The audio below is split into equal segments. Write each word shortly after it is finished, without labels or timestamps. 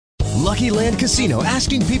Lucky Land Casino,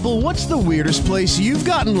 asking people, what's the weirdest place you've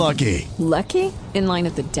gotten lucky? Lucky? In line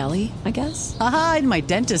at the deli, I guess? Aha, in my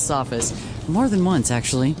dentist's office. More than once,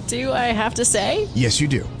 actually. Do I have to say? Yes, you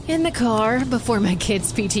do. In the car before my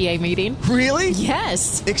kids' PTA meeting. Really?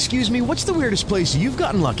 Yes. Excuse me, what's the weirdest place you've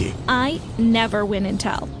gotten lucky? I never win and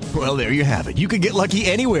tell. Well, there you have it. You can get lucky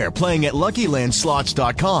anywhere, playing at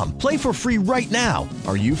LuckyLandSlots.com. Play for free right now.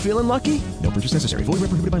 Are you feeling lucky? No purchase necessary. Void where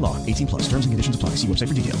prohibited by law. 18+. Terms and conditions apply. See website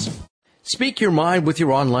for details. Speak your mind with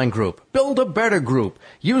your online group. Build a better group.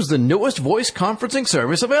 Use the newest voice conferencing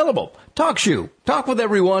service available. TalkShoe. Talk with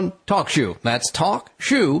everyone. TalkShoe. That's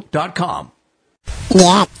TalkShoe.com.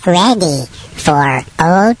 Get ready for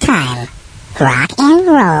old time rock and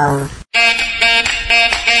roll.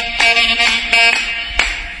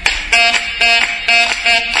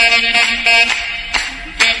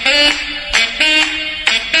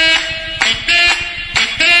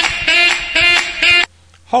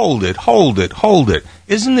 Hold it.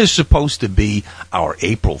 Isn't this supposed to be our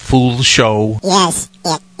April Fool's show? Yes,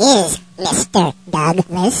 it is, Mr.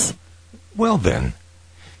 Douglas. Well then,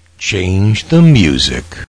 change the music.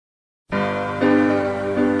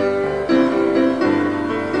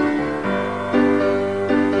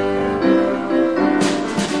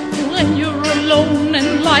 When you're alone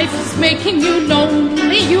and life is making you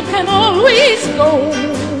lonely, you can always go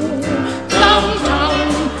downtown.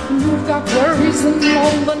 You've got worries and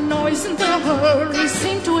all the noise and the hurry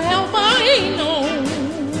seem to help, I know.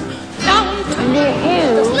 Downtown,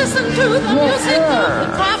 just listen to the music of the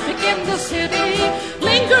traffic in the city.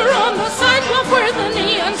 Linger on the sidewalk where the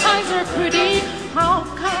neon signs are pretty. How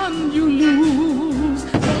can you lose?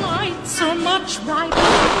 The lights are much brighter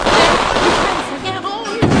there. You can forget all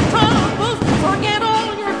your troubles, forget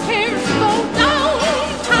all your cares. Go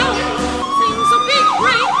downtown. Things will be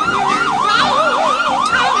great when you're downtown.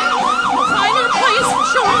 A finer place for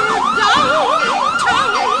sure.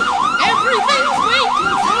 Downtown. Everything's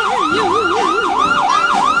waiting for you.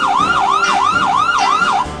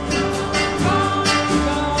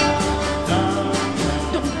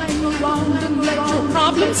 Don't hang around and let your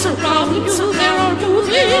problems surround you. There are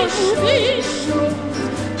movies.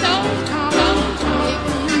 Downtown.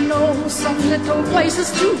 You know some little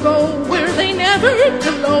places to go where they never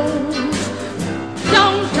close.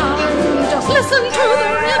 Downtown, just listen to the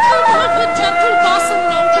rhythm of the gentle bossa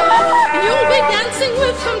nova, and you'll be dancing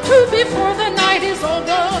with them too before the night is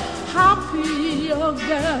over. Happy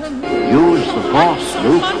again. Use the force,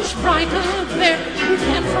 Luke. Much brighter there. You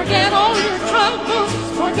can forget all your troubles,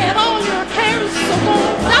 forget all your cares. So go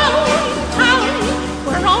downtown,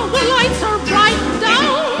 where all the lights are bright.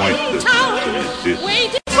 Downtown,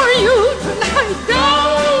 waiting for you tonight.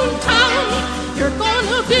 Downtown, you're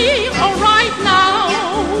gonna be alright now.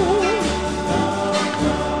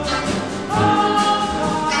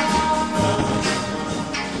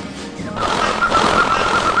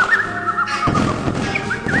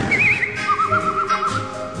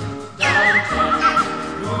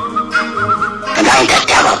 Tonight, the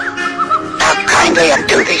devil. How kindly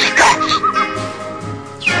undo these scraps.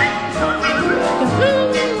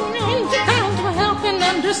 To help and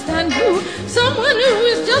understand you, someone who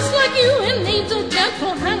is just like you and needs a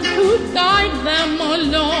gentle hand to guide them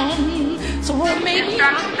along. So maybe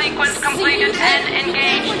Instruction sequence completed and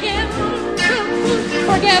engaged.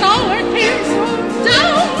 Forget all our cares.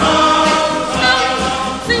 Downtown,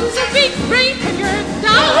 things will be great when you're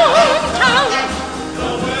downtown.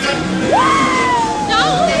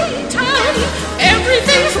 Downtown,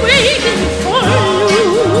 everything's waiting for you.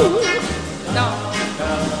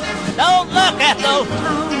 Don't look, Ethel.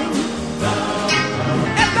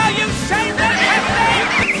 Ethel, you saved that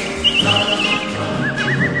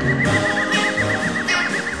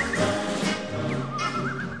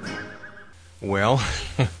Well,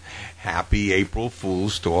 happy April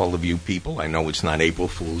Fools to all of you people. I know it's not April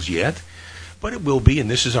Fools yet, but it will be, and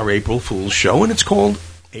this is our April Fools show, and it's called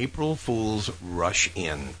April Fools Rush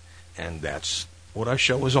In. And that's what our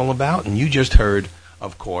show is all about. And you just heard,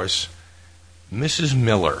 of course, Mrs.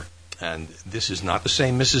 Miller. And this is not the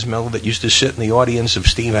same Mrs. Miller that used to sit in the audience of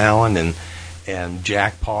Steve Allen and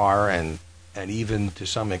Jack Parr and even, to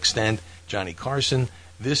some extent, Johnny Carson.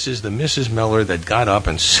 This is the Mrs. Miller that got up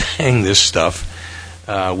and sang this stuff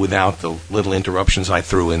without the little interruptions I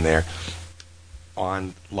threw in there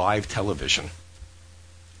on live television.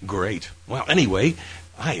 Great. Well, anyway,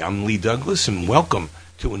 hi, I'm Lee Douglas, and welcome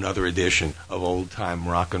to another edition of Old Time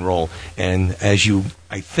Rock and Roll. And as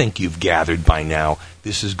I think you've gathered by now,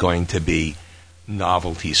 this is going to be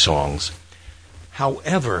novelty songs.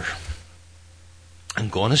 However, I'm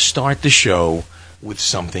going to start the show with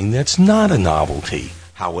something that's not a novelty.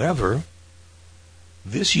 However,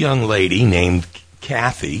 this young lady named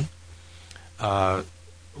Kathy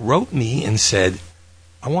wrote me and said,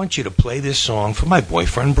 I want you to play this song for my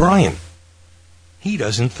boyfriend Brian. He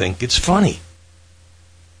doesn't think it's funny.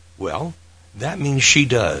 Well, that means she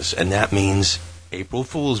does, and that means April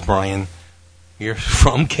Fool's, Brian. Here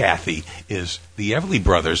from Kathy is the Everly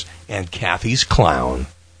Brothers and Kathy's Clown.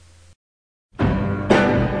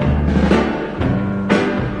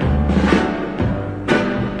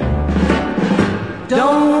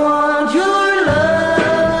 Don't want your love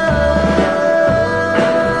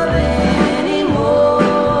anymore.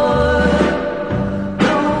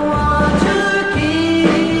 Don't want your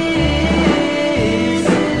kisses,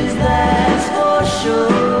 that's for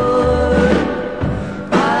sure.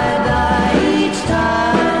 I die each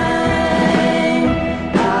time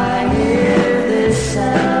I hear this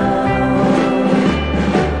sound.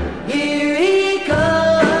 Here he comes,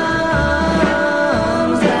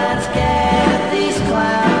 that's Kathy's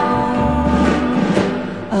clown.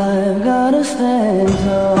 I've got to stand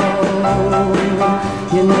tall.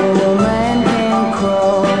 You know a man can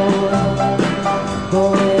crawl.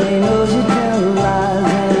 Oh, and he knows you tell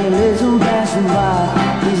lies, and he lives on passing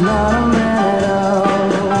by. He's not a man at all.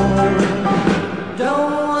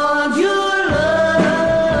 Don't want your love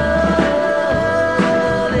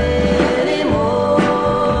anymore.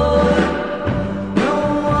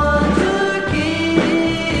 Don't want your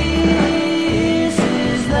kisses,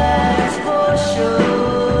 that's for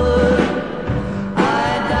sure. I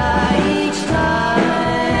die each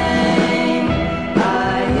time I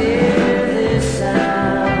hear this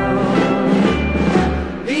sound.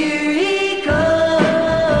 Here he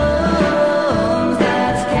comes,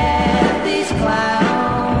 that's Kathy's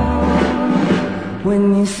clown.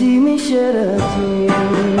 When you see me shed a tear,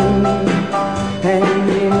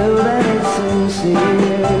 and you know that it's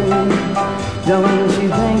sincere, don't you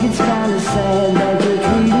think it's kind of sad that you're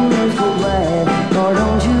treating us so bad, or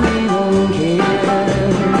don't you even care?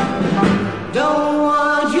 Don't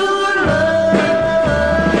want your love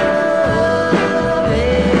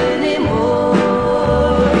anymore.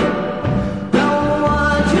 Don't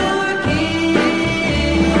want your kisses,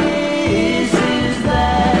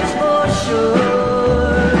 that's for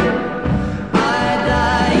sure. I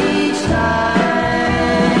die each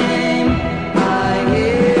time I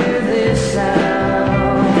hear this sound.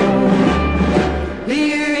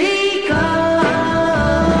 Here he comes,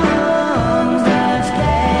 that's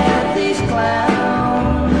Kathy's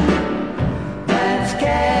clown. That's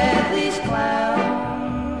Kathy's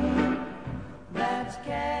clown. That's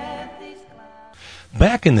Kathy's clown.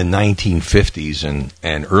 Back in the 1950s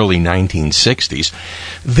and early 1960s,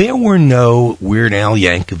 there were no Weird Al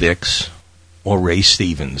Yankovics or Ray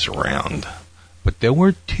Stevens around. But there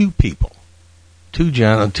were two people, two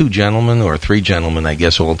gentlemen or three gentlemen, I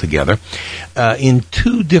guess, altogether, in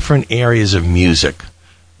two different areas of music,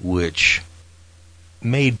 which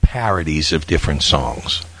made parodies of different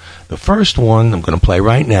songs. The first one I'm going to play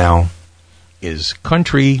right now is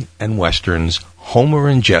country and westerns, Homer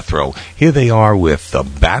and Jethro. Here they are with the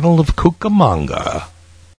Battle of Cucamonga.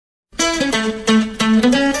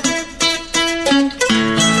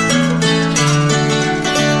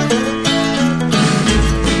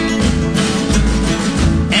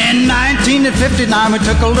 In 1959 we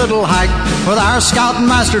took a little hike with our scout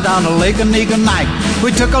master down to Lake Oniganite.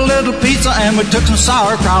 We took a little pizza and we took some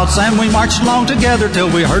sauerkrauts, and we marched along together till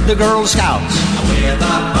we heard the Girl Scouts. We're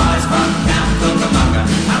the boys from Camp Cucamonga.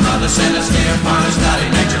 Our mother sent us here for to study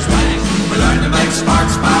nature's ways. We learned to make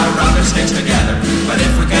sparks by rubbing sticks together. But if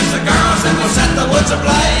we catch the girls, then we'll set the woods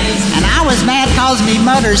ablaze. And I was mad cause me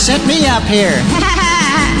mother sent me up here.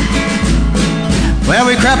 Well,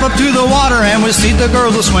 we crept up to the water and we see the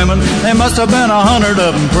girls a swimming. There must have been 100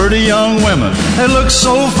 of them, pretty young women. They looked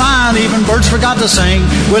so fine, even birds forgot to sing.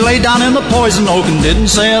 We lay down in the poison oak and didn't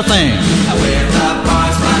say a thing. We're the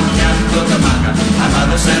boys from Camp Cucamonga. Our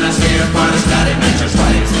mother sent us here for to study nature's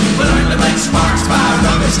ways. We learned to make sparks by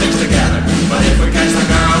rubbing sticks together. But if we catch the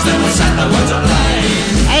girls, then we'll set the woods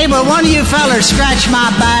ablaze. Hey, but one of you fellers scratched my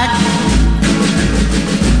back.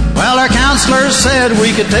 Well, our counselors said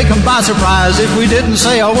we could take them by surprise if we didn't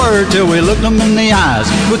say a word till we looked them in the eyes.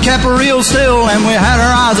 We kept real still and we had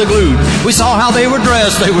our eyes glued. We saw how they were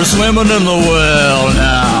dressed, they were swimming in the well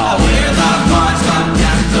now. We're the boys from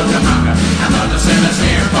Camp Cucamonga. Our mother sent us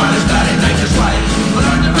here for to study nature's ways. We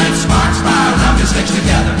learned to make sparks by rubbing sticks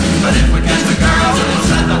together. But if we catch the girls, we'll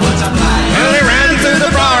set the woods ablaze. Well, they ran through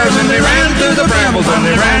the briars and they ran through the brambles and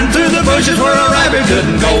they ran through the bushes where a rabbit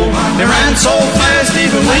couldn't go. They ran so fast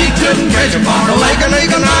even we couldn't catch them. From Lake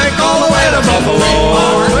Oniganite all the way to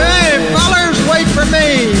Buffalo. Hey, fellers, wait for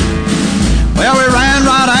me. Well, we ran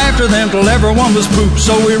right after them till everyone was pooped.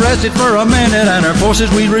 So we rested for a minute and our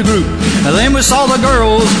forces we regrouped. And then we saw the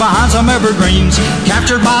girls behind some evergreens,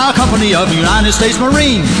 captured by a company of United States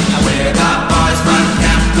Marines. We're the boys from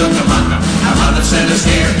Camp Cucamonga. Our mother sent us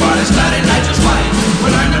here for this bloody nature's way.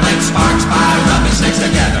 We learned to make sparks by rubbing sticks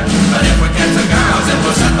together. But if we catch the girls, it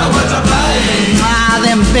will set the woods ablaze.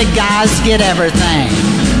 Them big guys get everything.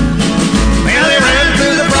 Well, they ran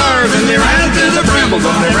through the briars and they ran through the brambles,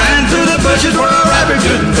 and they ran through the bushes where a rabbit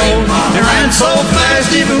couldn't go. They ran so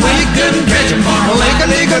fast even we couldn't catch them. From Lake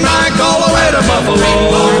Anikanike all the way to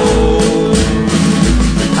Buffalo.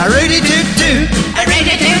 A Rudy toot toot, a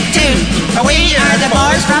Rudy toot toot. We are the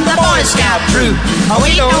boys from the Boy Scout troop.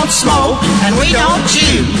 We don't smoke and we don't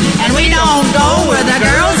chew, and we don't go where the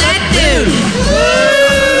girls that do.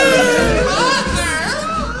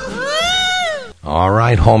 All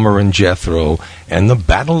right, Homer and Jethro and the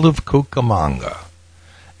Battle of Cucamonga.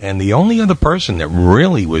 And the only other person that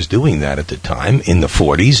really was doing that at the time, in the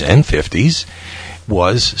 40s and 50s,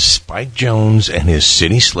 was Spike Jones and his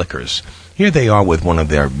City Slickers. Here they are with one of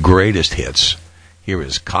their greatest hits. Here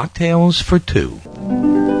is Cocktails for Two.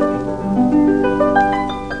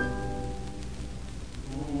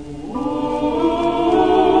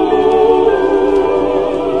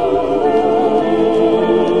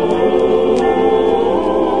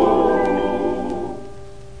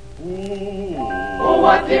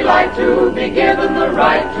 Delight to be given the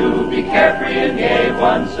right to be carefree and gay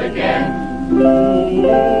once again.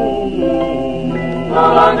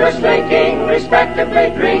 No longer slinking,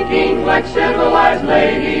 respectably drinking like civilized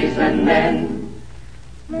ladies and men.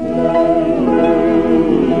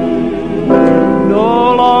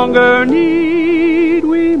 No longer need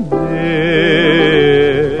we miss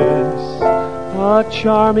a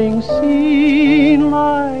charming scene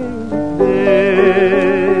like this.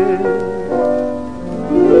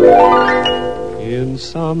 In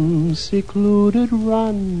some secluded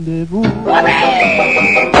rendezvous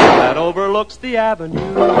that overlooks the avenue,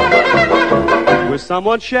 with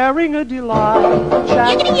someone sharing a delight,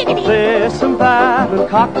 chat this and that, and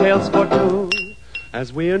cocktails for two,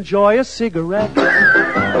 as we enjoy a cigarette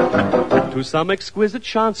to some exquisite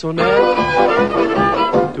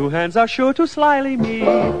chansonette. Two hands are sure to slyly meet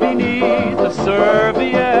beneath a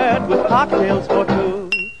serviette with cocktails for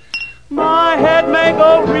two. My head may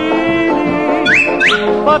go reeling,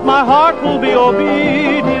 but my heart will be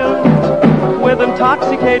obedient, with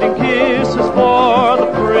intoxicating kisses for the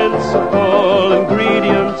principal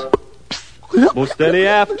ingredient. Most any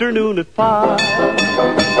afternoon at 5,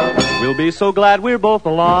 we'll be so glad we're both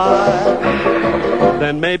alive.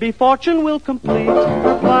 Then maybe fortune will complete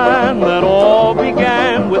her plan that all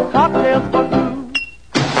began with cocktails for two.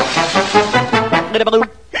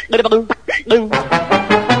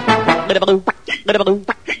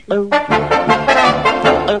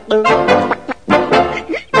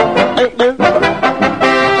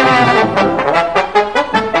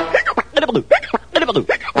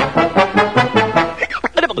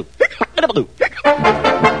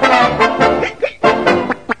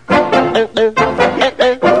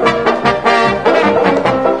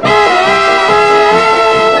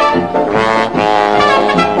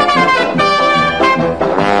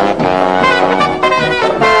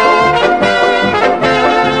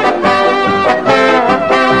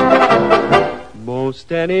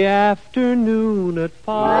 Any afternoon at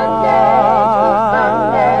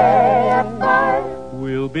 5,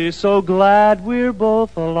 we'll be so glad we're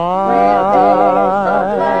both alive.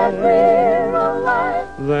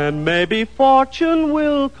 Then maybe fortune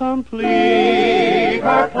will complete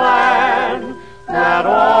her plan that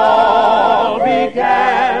all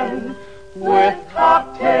began with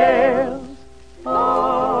cocktails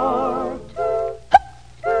for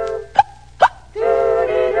two.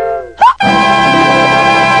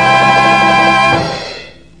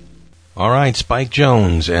 All right, Spike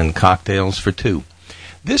Jones and Cocktails for Two.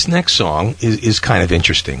 This next song is kind of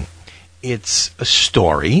interesting. It's a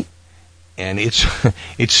story, and it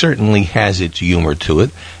certainly has its humor to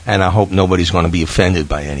it, and I hope nobody's going to be offended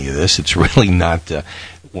by any of this. It's really not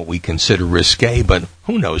what we consider risque, but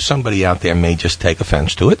who knows? Somebody out there may just take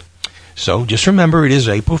offense to it. So just remember, it is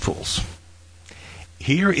April Fool's.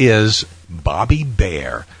 Here is Bobby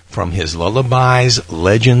Bare from his Lullabies,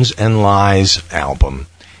 Legends, and Lies album.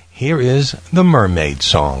 Here is the Mermaid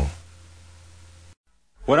Song.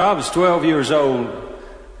 When I was 12 years old,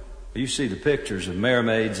 you see the pictures of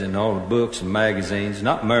mermaids in all the books and magazines.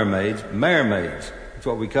 Not mermaids, mermaids. That's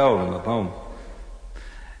what we call them up home.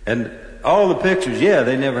 And all the pictures,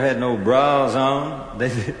 they never had no bras on. They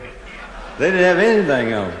didn't have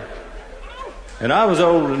anything on. And I was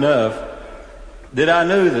old enough that I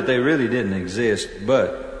knew that they really didn't exist,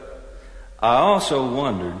 but I also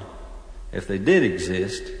wondered, if they did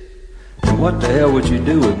exist, then what the hell would you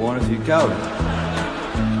do with one if you caught it?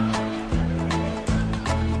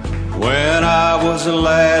 When I was a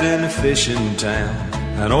lad in a fishing town,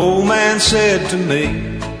 an old man said to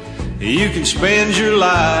me, you can spend your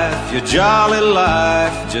life, your jolly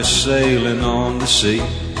life, just sailing on the sea.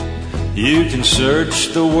 You can search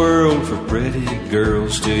the world for pretty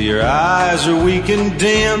girls till your eyes are weak and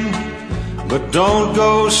dim, but don't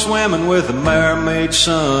go swimming with a mermaid,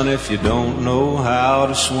 son, if you don't know how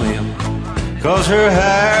to swim. 'Cause her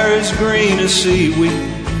hair is green as seaweed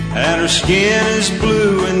and her skin is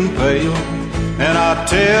blue and pale. And I'll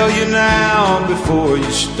tell you now before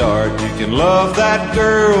you start, you can love that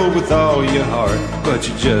girl with all your heart, but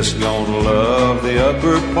you're just gonna love the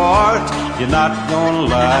upper part, you're not gonna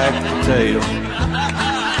like the tail.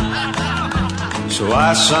 So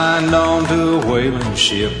I signed on to a whaling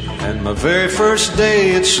ship, and my very first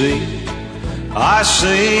day at sea, I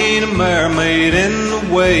seen a mermaid in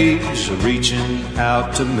the waves reaching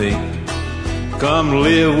out to me. Come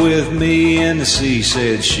live with me in the sea,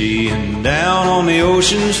 said she, and down on the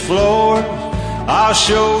ocean's floor, I'll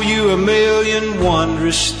show you a million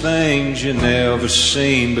wondrous things you never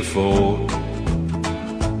seen before.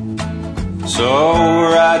 So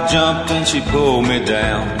over I jumped and she pulled me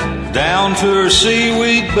down to her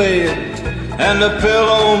seaweed bed, and a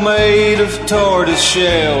pillow made of tortoise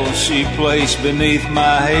shell she placed beneath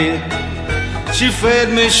my head. She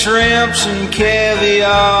fed me shrimps and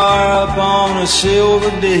caviar up on a silver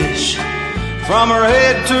dish. From her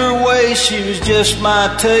head to her waist she was just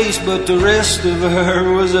my taste, but the rest of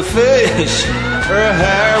her was a fish. Her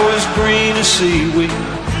hair was green as seaweed,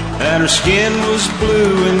 and her skin was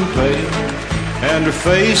blue and pale, and her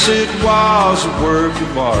face, it was a work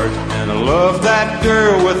of art. And I loved that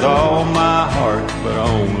girl with all my heart, but I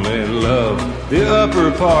only loved the upper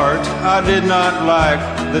part. I did not like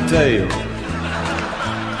the tail.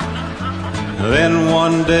 Then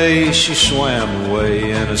one day she swam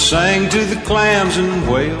away, and I sang to the clams and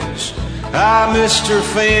whales. I missed her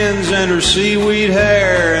fins and her seaweed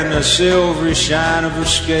hair and the silvery shine of her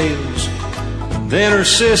scales. Then her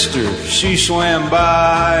sister, she swam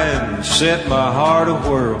by and set my heart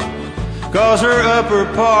a-whirl, 'cause her upper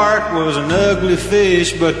part was an ugly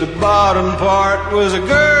fish, but the bottom part was a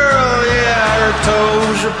girl. Yeah, her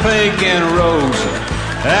toes are pink and rosy,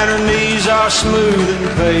 and her knees are smooth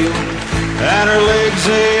and pale, and her legs,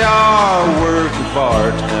 they are a work of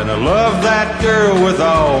art. And I love that girl with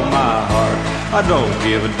all my heart. I don't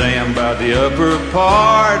give a damn about the upper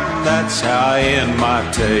part. That's how I end my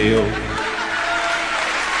tale.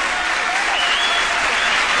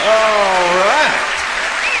 All right.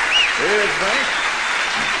 Good, thanks.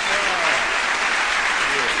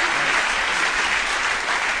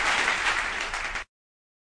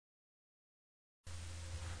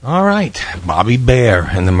 All right, Bobby Bare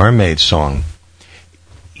and the Mermaid Song.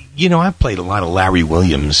 You know, I've played a lot of Larry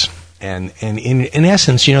Williams, and in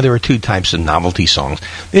essence, you know, there are two types of novelty songs.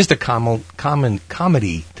 There's the common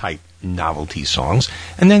comedy type novelty songs,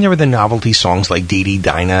 and then there are the novelty songs like Dee Dee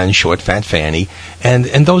Dinah and Short Fat Fanny,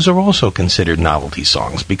 and those are also considered novelty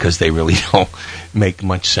songs because they really don't make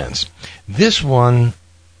much sense. This one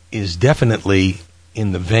is definitely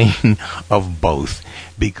in the vein of both,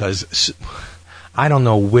 because I don't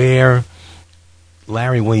know where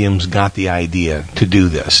Larry Williams got the idea to do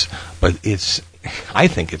this, but I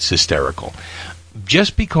think it's hysterical.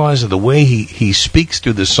 Just because of the way he speaks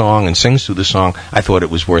through the song and sings through the song, I thought it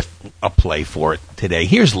was worth a play for it today.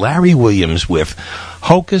 Here's Larry Williams with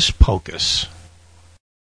Hocus Pocus.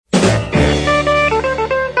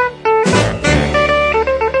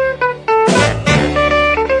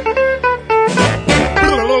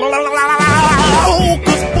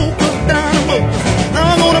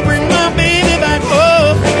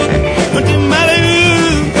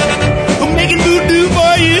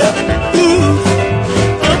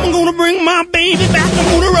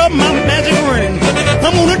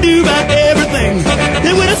 Do about everything.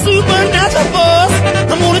 Then with a supernatural force,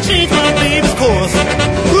 I'm gonna change my baby's course.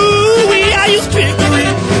 Ooh-wee, I use trickery.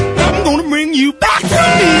 I'm gonna bring you back to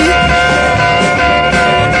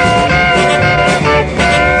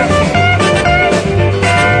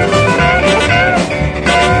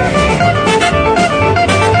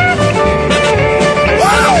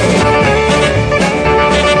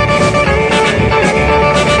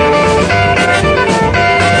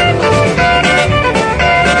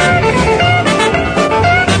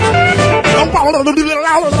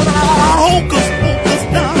Hocus pocus,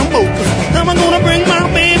 down hocus. I'm gonna bring my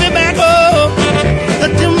baby back home.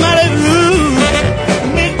 Let your mighty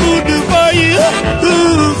make voodoo for you.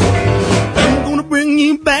 Ooh. I'm gonna bring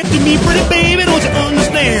you back to me, pretty baby.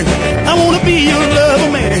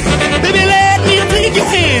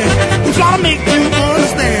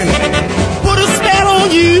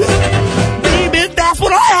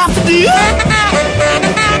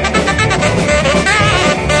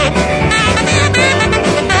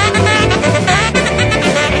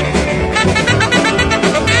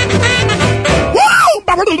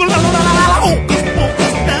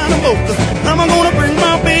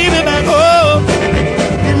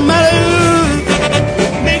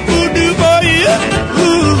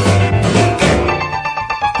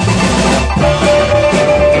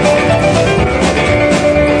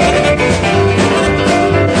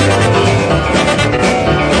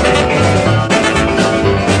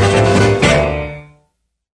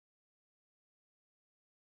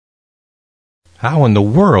 How in the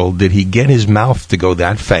world did he get his mouth to go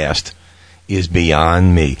that fast is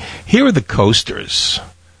beyond me. Here are the Coasters,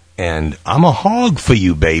 and I'm a hog for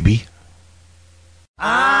you, baby.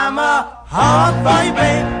 I'm a hog for you,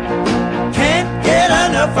 baby. Can't get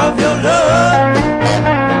enough of your love.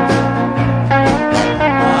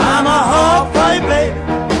 I'm a hog for you, baby.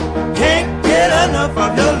 Can't get enough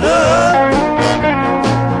of your love.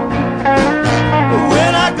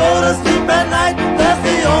 When I go to sleep at night, that's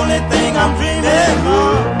the only thing I'm dreaming of.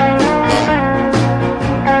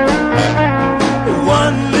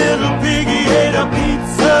 One little piggy ate a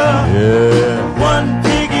pizza. Yeah. One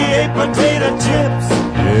piggy ate potato chips.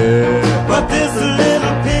 Yeah. But this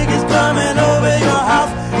little pig is coming over your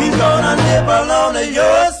house. He's gonna nibble on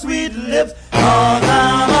your sweet lips. 'Cause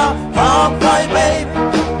I'm a hog for you, baby.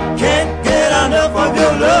 Can't get enough of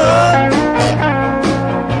your love.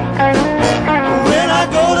 When I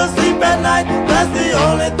go to sleep at night, that's the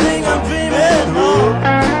only thing I'm dreaming of.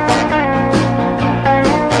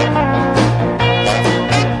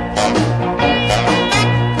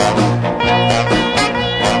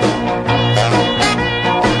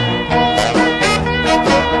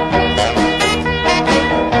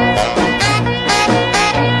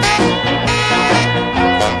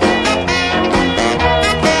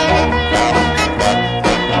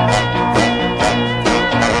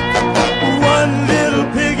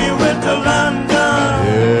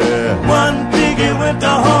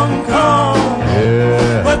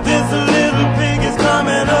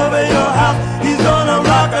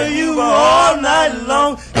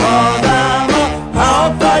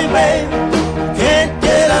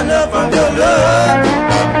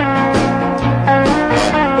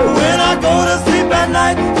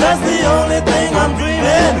 That's the only thing I'm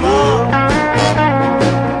dreaming of.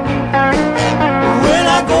 When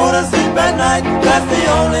I go to sleep at night, that's the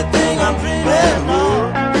only thing I'm dreaming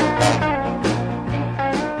of.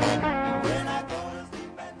 When I go to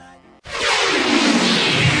sleep at night.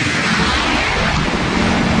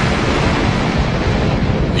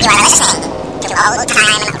 You are listening to Old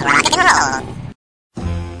Time Rock and Roll.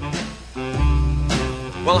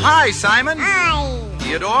 Well, hi, Simon. Hi.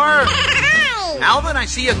 Theodore. Alvin, I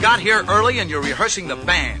see you got here early and you're rehearsing the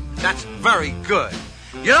band. That's very good.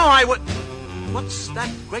 You know, what's that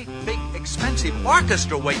great, big, expensive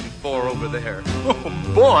orchestra waiting for over there? Oh,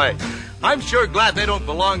 boy. I'm sure glad they don't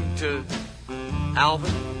belong to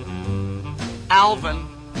Alvin. Alvin.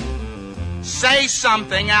 Say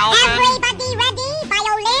something, Alvin. Everybody ready?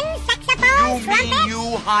 Violin, saxophone, trumpet? You mean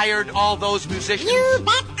you hired all those musicians? You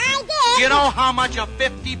bet I did. Do you know how much a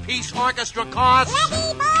 50-piece orchestra costs?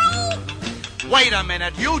 Ready, boy? Wait a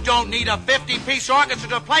minute, you don't need a 50-piece orchestra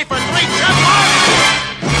to play for 3 triple.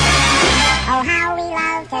 Oh, how we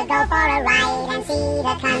love to go for a ride and see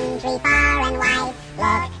the country far and wide.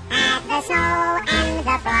 Look at the snow and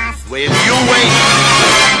the frost. Will you wait?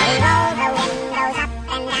 We roll the windows up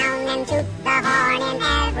and down and toot the horn in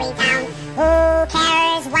every town. Who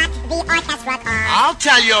cares what the orchestra costs? I'll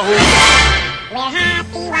tell you who. We're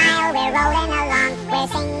happy while we're rolling along. We're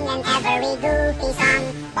singing every goofy song.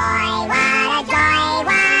 Boy, what a joy,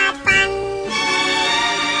 what fun.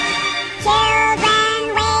 Children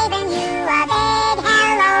waving you a big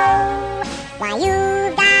hello. Why,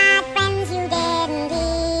 you've got friends you didn't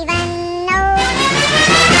even know.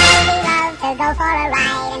 We love to go for a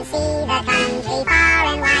ride and see the country far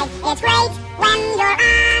and wide. It's great when you're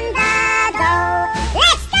on the go.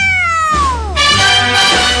 Let's go!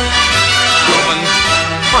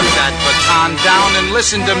 Put that baton down and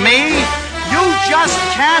listen to me. You just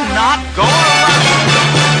cannot go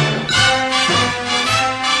around.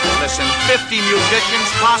 Listen, 50 musicians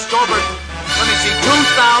cost over, let me see,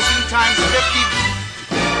 2,000 times 50.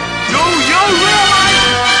 Do you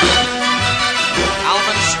realize?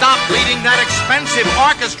 Alvin, stop leading that expensive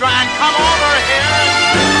orchestra and come over here.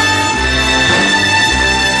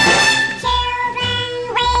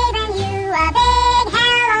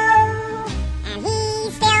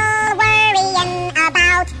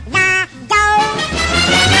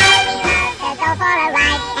 For a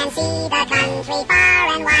ride and see the country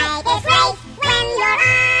far and wide. It's great when you're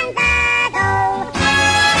on the go.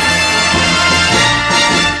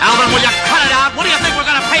 Alvin, will you cut it out? What do you think we're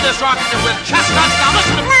going to pay this orchestra with? Chestnuts? Now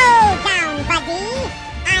listen to me. Slow down, buddy.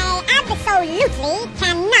 I absolutely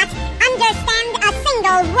cannot understand a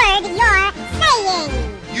single word you're saying.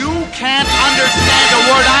 You can't understand a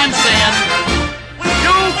word I'm saying.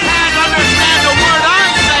 You can't understand a word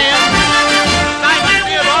I'm saying. Simon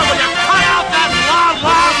Theodore, will you cut out that la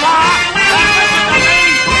la la and listen to me?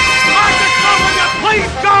 Orchestra, will you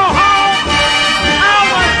please go home?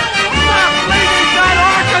 Alvin, stop leading that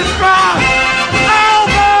orchestra!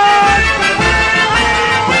 Alvin!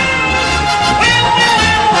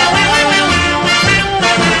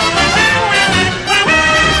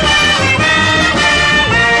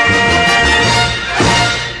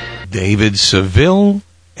 David Seville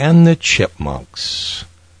and the Chipmunks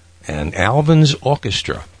and Alvin's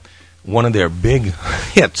Orchestra, one of their big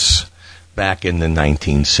hits back in the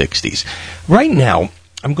 1960s. Right now,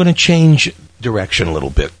 I'm going to change direction a little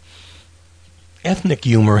bit. Ethnic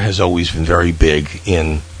humor has always been very big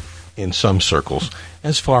in some circles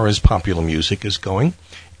as far as popular music is going,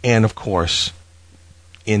 and of course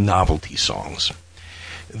in novelty songs.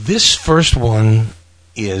 This first one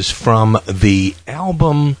is from the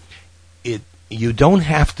album You Don't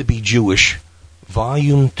Have to Be Jewish,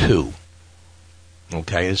 Volume 2.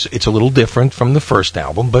 Okay, it's a little different from the first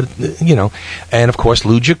album, but, you know, and of course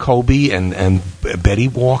Lou Jacoby and Betty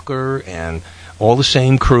Walker and all the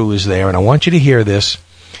same crew is there, and I want you to hear this.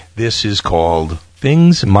 This is called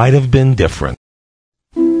Things Might Have Been Different.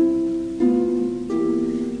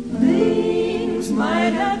 Things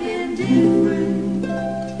might have been different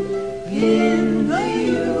in the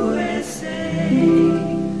USA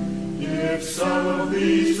if some of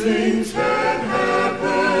these things had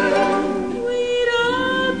happened. We'd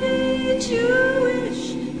all be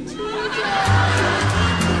Jewish today.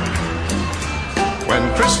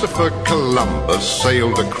 When Christopher Columbus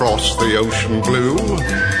sailed across the ocean blue,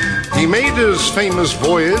 he made his famous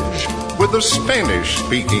voyage with a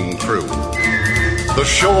Spanish-speaking crew. The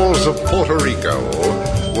shores of Puerto Rico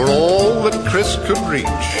were all that Chris could reach.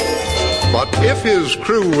 But if his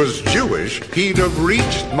crew was Jewish, he'd have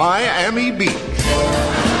reached Miami Beach.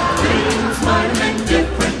 Things might have been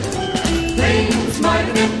different. Things might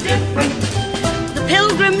have been different. The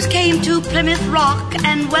Pilgrims came to Plymouth Rock,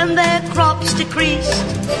 and when their crops decreased,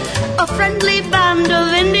 a friendly band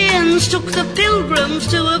of Indians took the Pilgrims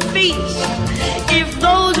to a feast. If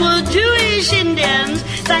those were Jewish Indians,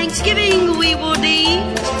 Thanksgiving we would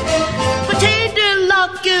eat potato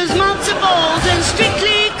latkes, matzo balls, and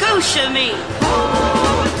strictly kosher meat.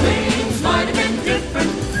 Oh, things might have been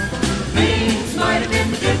different. Things might have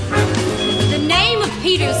been different. The name of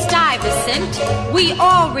Peter Stuyvesant we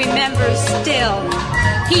all remember still.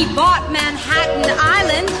 He bought Manhattan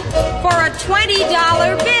Island for a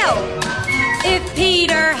 $20 bill. If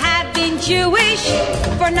Peter had been Jewish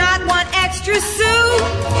for not one extra sou,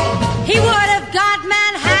 he would have got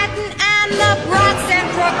Manhattan and the Bronx and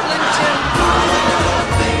Brooklyn too.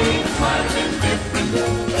 Things might have been different.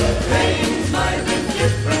 Things might have been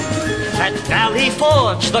different. At Valley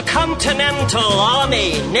Forge, the Continental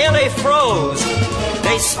Army nearly froze.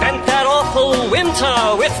 They spent that awful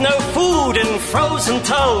winter with no food and frozen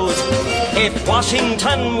toes. If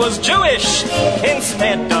Washington was Jewish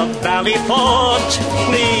instead of Valley Forge,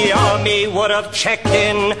 the army would have checked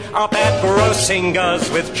in up at Grossinger's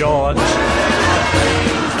with George.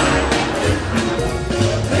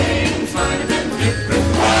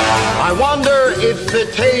 I wonder if the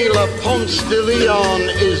tale of Ponce de Leon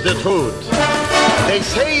is the truth. They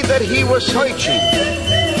say that he was searching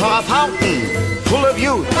for a fountain full of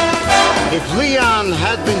youth. If Leon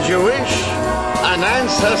had been Jewish, an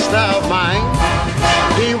ancestor of mine,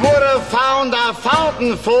 he would have found a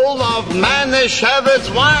fountain full of Manischewitz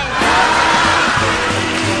wine.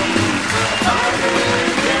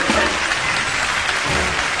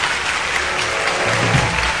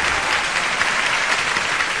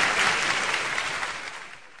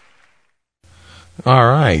 All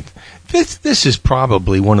right. This is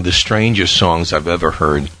probably one of the strangest songs I've ever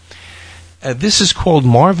heard. This is called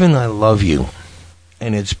Marvin, I Love You,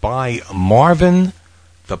 and it's by Marvin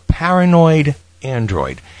the Paranoid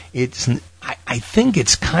Android. I think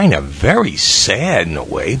it's kind of very sad in a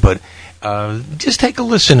way, but just take a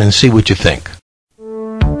listen and see what you think.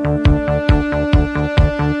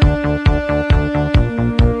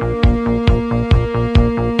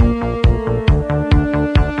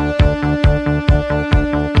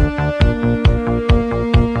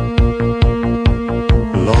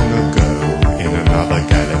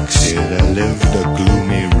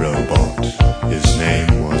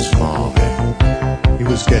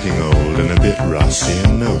 Getting old and a bit rusty,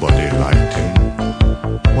 and nobody liked him.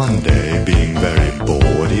 One day, being very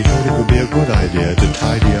bored, he thought it would be a good idea to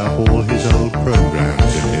tidy up all his old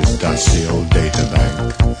programs in his dusty old data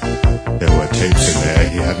bank. There were tapes in there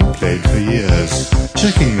he hadn't played for years.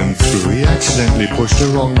 Checking them through, he accidentally pushed the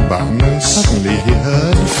wrong button, and suddenly he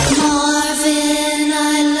heard, Marvin,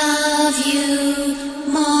 I love you.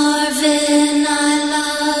 Marvin, I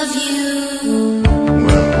love you.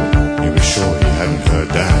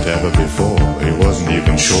 That ever before. He wasn't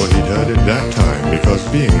even sure he'd heard it that time, because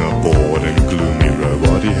being a bored and gloomy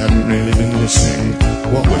robot, he hadn't really been listening.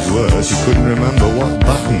 What was worse, he couldn't remember what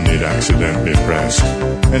button he'd accidentally pressed.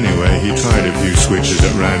 Anyway, he tried a few switches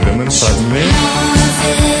at random, and suddenly,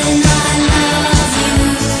 Marvin, I love you.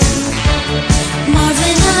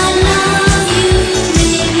 Marvin, I love you.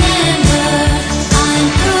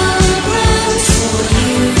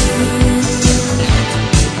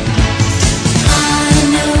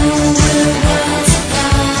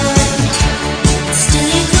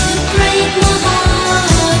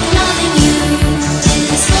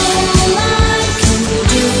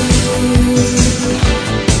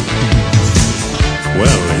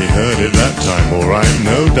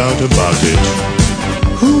 it.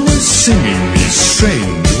 Who was singing these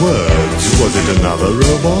strange words? Was it another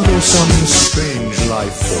robot or some strange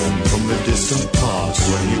life form from the distant past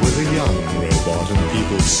when he was a young robot and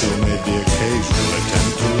people still made the occasional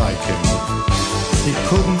attempt to like him? He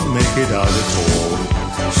couldn't make it out at all,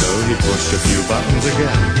 so he pushed a few buttons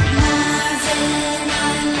again. Marvin,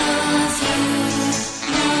 I love you.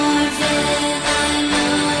 Marvin, I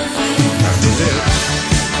love you. That was it.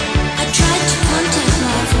 I tried to contact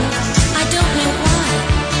Marvin. I don't know why,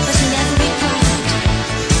 but he never replied.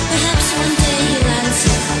 Perhaps one day he'll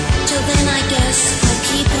answer. Till then, I guess I'll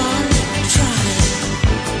keep on trying.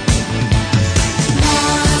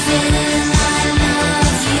 Marvin, I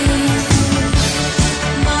love you.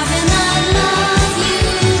 Marvin, I love you.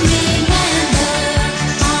 Remember,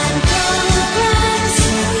 I'm programmed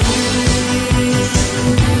for you.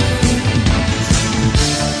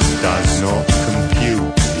 Does not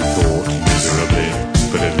compute, he thought miserably,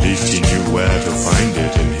 but at least he knew where to find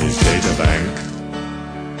it in his data bank.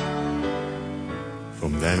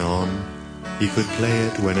 From then on, he could play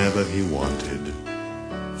it whenever he wanted,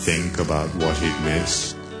 think about what he'd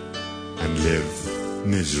missed, and live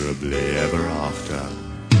miserably ever after.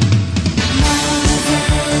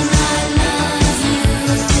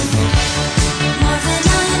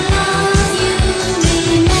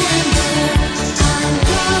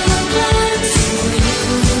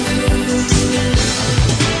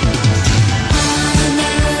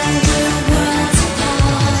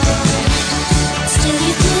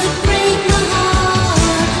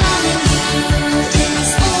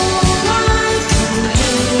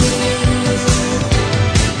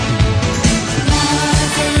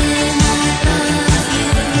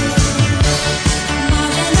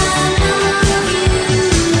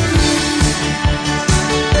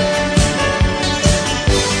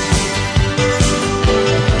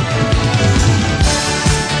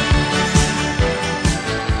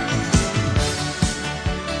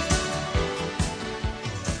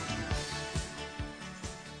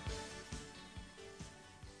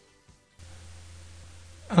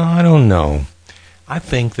 I don't know. I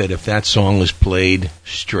think that if that song was played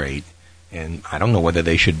straight, and I don't know whether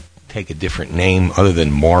they should take a different name other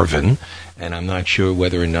than Marvin, and I'm not sure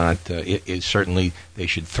whether or not certainly they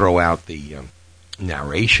should throw out the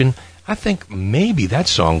narration. I think maybe that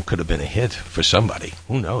song could have been a hit for somebody.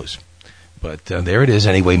 Who knows? But there it is.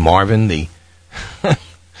 Anyway, Marvin, the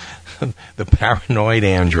the paranoid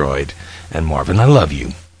android. And Marvin, I love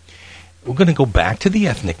you. We're going to go back to the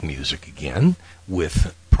ethnic music again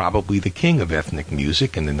with probably the king of ethnic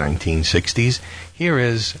music in the 1960s. Here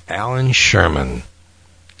is Alan Sherman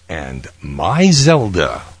and My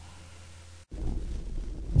Zelda.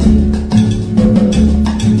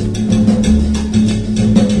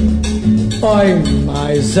 Oi,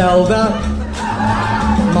 my Zelda,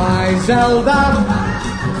 my Zelda,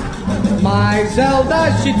 my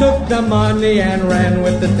Zelda, she took the money and ran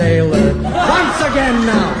with the tailor. Once again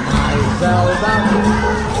now, my Zelda,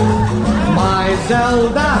 my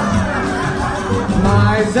Zelda,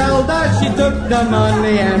 my Zelda, she took the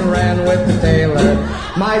money and ran with the tailor.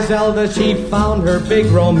 My Zelda, she found her big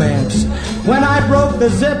romance when I broke the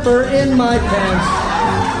zipper in my pants.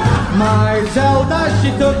 My Zelda,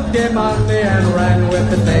 she took the money and ran with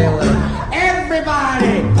the tailor.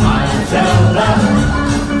 Everybody! My Zelda,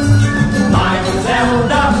 my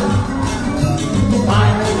Zelda, my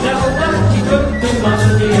Zelda, she took the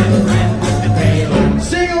money and ran with the tailor.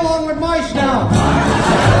 Sing along with Moish now. My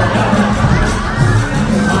Zelda,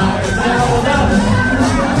 my Zelda,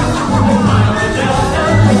 my Zelda,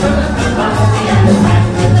 she took the money and ran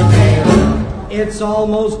with the tailor. It's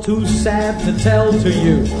almost too sad to tell to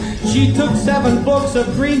you. She took 7 books of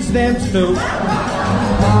green stamps too.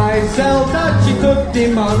 My Zelda, she took the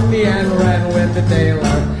money and ran with the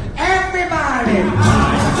tailor. Everybody!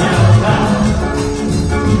 My Zelda,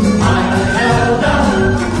 my Zelda,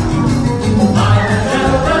 my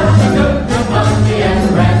Zelda, she took the money and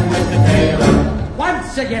ran with the tailor.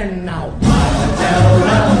 Once again now. My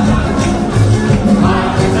Zelda, my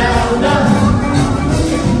Zelda,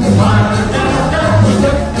 my Zelda, she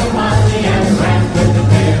took the money and ran with the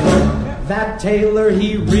tailor. That tailor,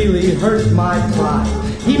 he really hurt my pride.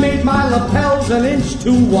 He made my lapels an inch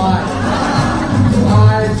too wide.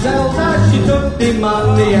 My Zelda, she took the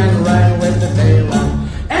money and ran with the tailor.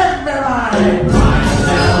 Everybody! My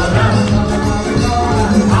Zelda,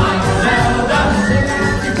 my Zelda,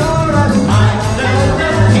 my Zelda,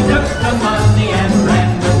 she took the money and ran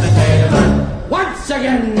with the tailor. Once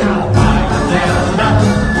again now. My Zelda,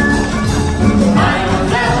 my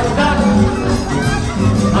Zelda,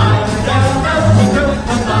 my Zelda, she took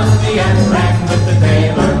the money and ran with the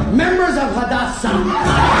tailor. Members of Hadassah,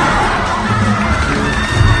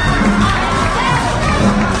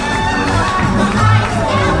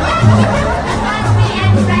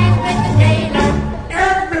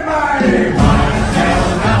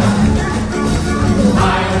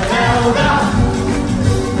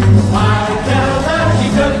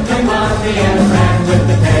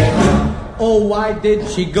 Why did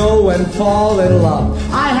she go and fall in love?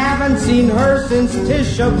 I haven't seen her since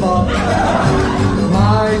Tisha B'Av.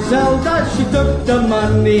 My Zelda, she took the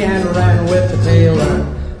money and ran with the tailor.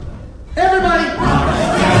 Everybody! My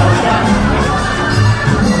Zelda,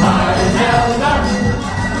 my Zelda,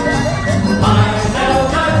 my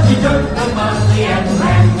Zelda, she took the money and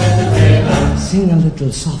ran with the tailor. Sing a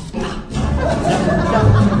little softer.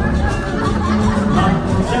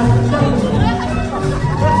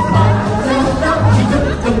 She took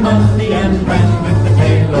the money and ran with the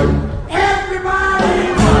tailor. Everybody!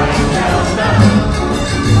 My Zelda,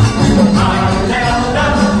 my Zelda,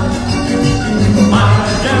 my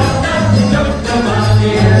Zelda, she took the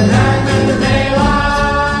money and ran with the tailor.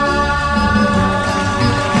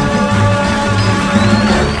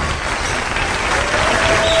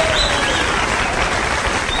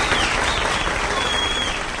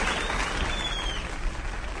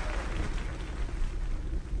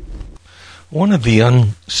 One of the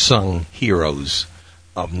unsung heroes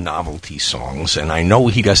of novelty songs, and I know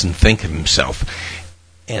he doesn't think of himself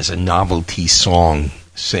as a novelty song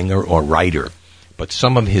singer or writer, but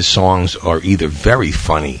some of his songs are either very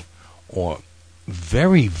funny or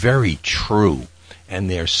very, very true, and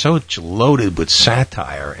they're so loaded with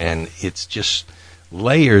satire, and it's just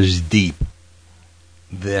layers deep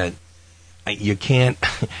that you can't,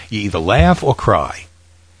 you either laugh or cry.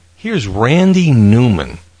 Here's Randy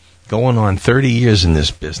Newman, going on 30 years in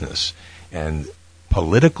this business, and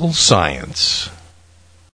Political Science.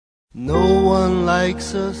 No one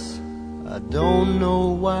likes us, I don't know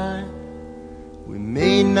why. We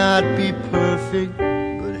may not be perfect,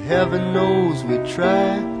 but heaven knows we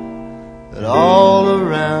try. But all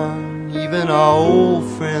around, even our old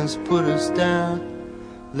friends put us down.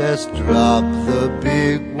 Let's drop the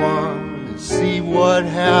big one and see what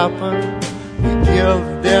happens. We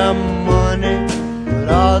give them money, but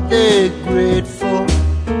are they grateful?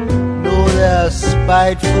 No, they're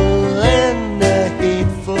spiteful and they're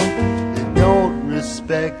hateful. They don't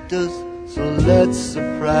respect us, so let's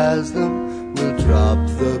surprise them. We'll drop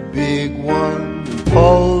the big one and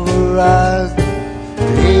pulverize them.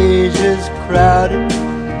 Asia's crowded,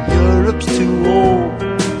 Europe's too old,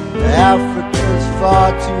 Africa's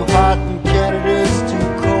far too hot and Canada's too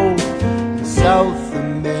cold, and South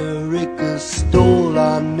America stole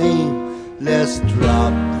our name. Let's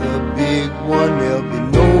drop the big one, there'll be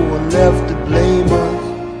no one left to blame us.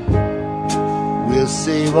 We'll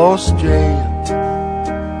save Australia,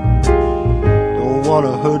 don't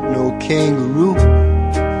wanna hurt no kangaroo.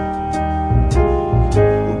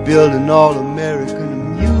 We're building all-American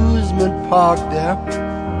amusement park there.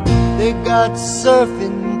 They got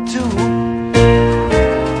surfing too.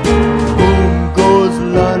 Boom goes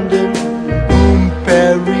London, boom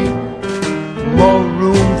Paris. More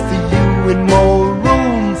room for you and more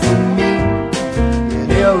room for me. In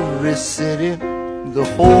every city, the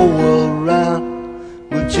whole world round,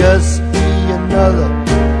 will just be another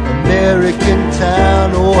American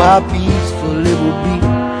town. Oh, how peaceful it will be.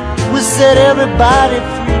 We'll set everybody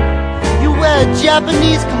free. You wear a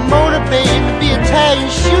Japanese kimono, baby, be Italian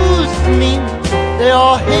shoes for me. They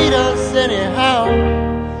all hate us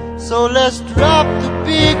anyhow. So let's drop the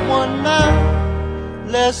big one now.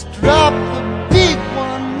 Let's drop the big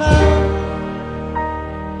one now.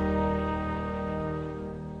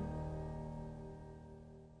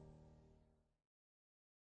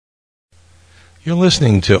 You're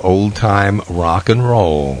listening to Old Time Rock and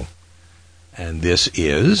Roll, and this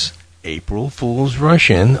is April Fool's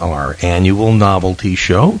Rush-In, our annual novelty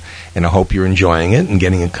show, and I hope you're enjoying it and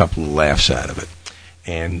getting a couple of laughs out of it.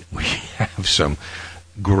 And we have some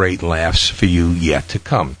great laughs for you yet to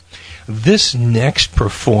come. This next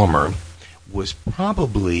performer was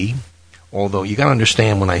probably, although you got to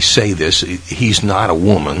understand when I say this, he's not a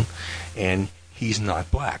woman, and he's not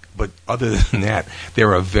black. But other than that,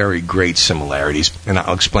 there are very great similarities, and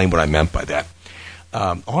I'll explain what I meant by that.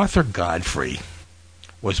 Arthur Godfrey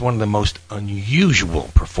was one of the most unusual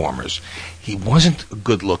performers. He wasn't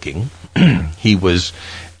good looking. He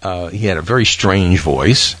had a very strange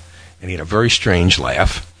voice, and he had a very strange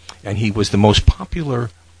laugh, and he was the most popular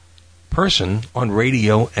person on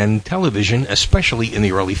radio and television, especially in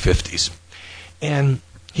the early 50s. And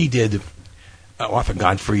he did Arthur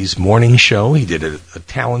Godfrey's morning show. He did a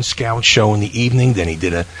talent scout show in the evening. Then he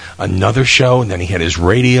did another show. And then he had his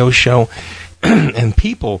radio show. And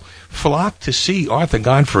people flocked to see Arthur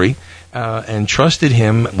Godfrey and trusted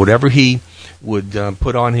him. Whatever he would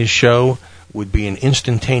put on his show would be an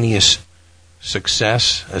instantaneous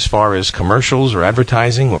success as far as commercials or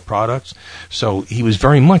advertising or products. So he was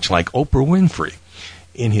very much like Oprah Winfrey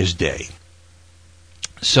in his day.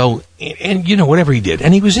 So, and you know, whatever he did.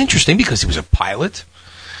 And he was interesting because he was a pilot,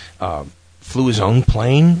 flew his own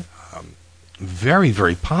plane, very,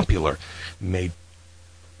 very popular, made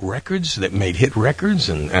records that made hit records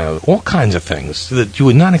and all kinds of things that you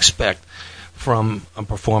would not expect from a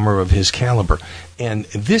performer of his caliber. And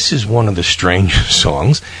this is one of the strangest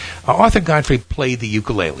songs. Arthur Godfrey played the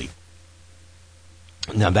ukulele.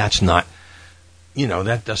 Now, that's not, you know,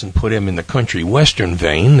 that doesn't put him in the country western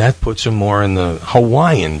vein. That puts him more in the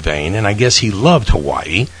Hawaiian vein. And I guess he loved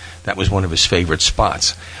Hawaii. That was one of his favorite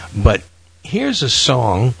spots. But here's a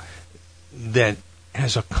song that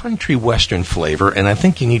has a country western flavor, and I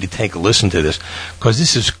think you need to take a listen to this because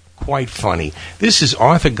this is quite funny. This is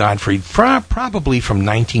Arthur Godfrey, probably from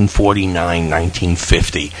 1949,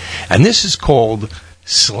 1950, and this is called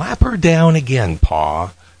Slap Her Down Again,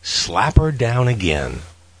 Pa. Slap Her Down Again.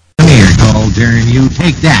 Come here, tall turn, you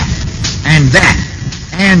take that, and that,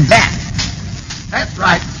 and that. That's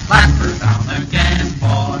right, slap her down again,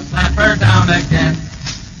 Pa, slap her down again.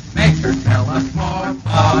 Make her tell us more,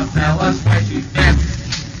 Pa, tell us where she's been.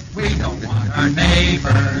 We don't want our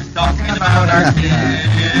neighbors talking about our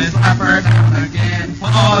kids. Slap her down again,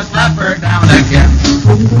 Pa, slap her down again.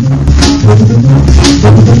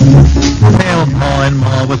 Well, Pa and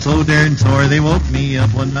Ma was so darn sore they woke me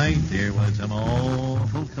up one night. There was some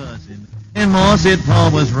awful cussing, and Ma said Pa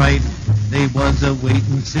was right. They was a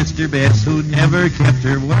waiting Sister Bess who never kept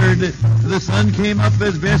her word. The sun came up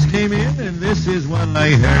as Bess came in, and this is what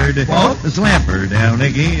I heard. What? Slap her down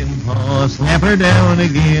again, Pa, slap her down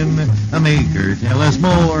again. Make her tell us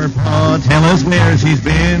more, Pa, tell us where she's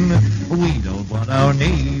been. We don't want our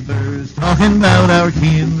neighbors talking about our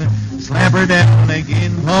kin. Slap her down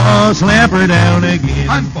again, Pa, slap her down again.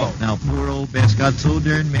 Now poor old Bess got so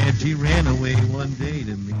darn mad she ran away one day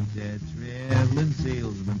to meet that traveling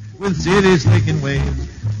salesman with city slicking ways.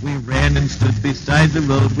 We ran and stood beside the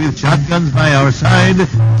road with shotguns by our side.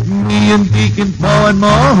 Me and Deacon, Pa, and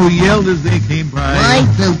Ma, who yelled as they came by. Why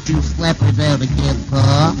don't you slap her down again,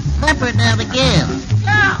 Pa? Slap her down again.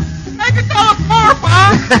 Yeah, make her tell us more,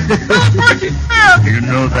 Pa. Tell us where she's been. You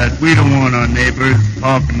know that we don't want our neighbors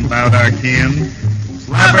talking about our kin.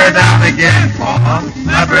 Slap her down again, Pa,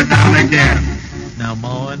 slap her down again. Now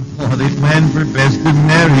Ma and Pa, they planned for Bess to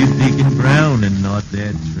marry Deacon Brown and not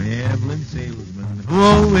that traveling salesman who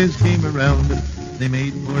always came around. They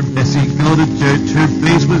made poor Bessie go to church. Her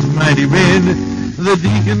face was mighty red. The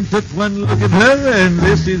deacon took one look at her, and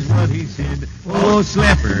this is what he said. Oh,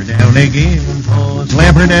 slap her down again, Pa,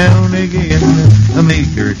 slap her down again.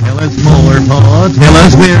 Make her tell us more, Pa, tell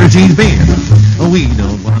us where she's been. We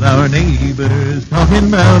don't want our neighbors talking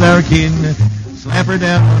about our kin. Slap her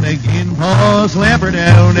down again, Pa, slap her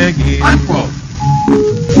down again. Unquote.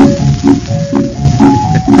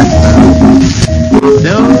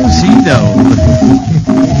 Do-si-do.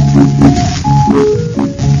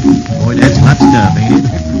 Boy, that's hot stuff, ain't it?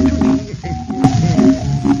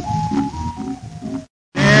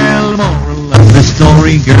 Well, moral of the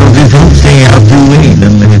story, girls, is don't stay out too late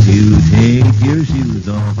unless you take your shoes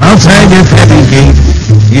off outside your pappy's gate.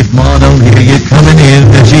 If Ma don't hear you coming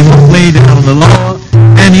in, then she won't lay down the law,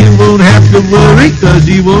 and you won't have to worry, 'cause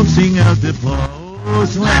she won't sing out the paw. Oh,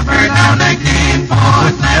 slap her down again,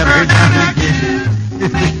 Pa, slap her down again.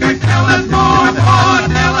 Make her tell us more, Pa,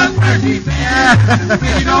 tell us where she's been.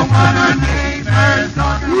 We don't want our neighbors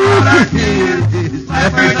talking about our kids.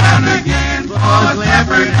 Slap her down again, Pa, slap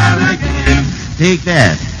her down again. Take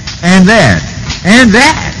that, and that, and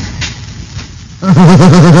that.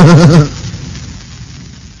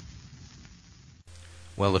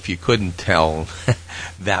 Well, if you couldn't tell,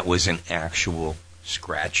 that was an actual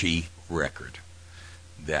scratchy record.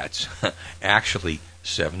 That's actually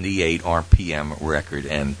 78 RPM record,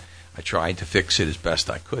 and I tried to fix it as best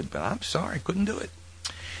I could, but I'm sorry, I couldn't do it.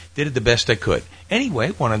 Did it the best I could.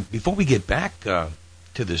 Anyway, before we get back to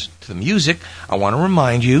the music, I want to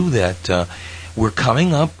remind you that we're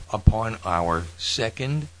coming up upon our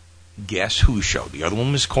second Guess Who show. The other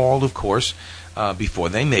one was called, of course, Before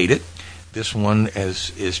They Made It. This one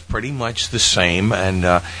is pretty much the same,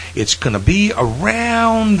 and it's going to be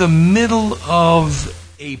around the middle of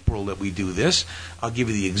April that we do this. I'll give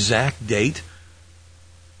you the exact date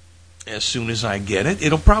as soon as I get it.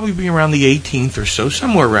 It'll probably be around the 18th or so,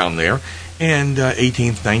 somewhere around there, and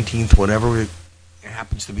 18th, 19th, whatever. It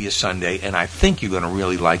happens to be a Sunday, and I think you're going to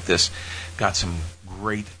really like this. Got some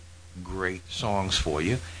great songs for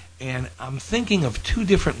you, and I'm thinking of two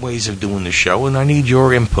different ways of doing the show, and I need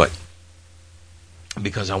your input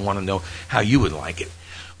because I want to know how you would like it.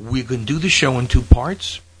 We can do the show in two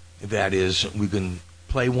parts. That is, we can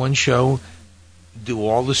play one show, do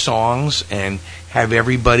all the songs, and have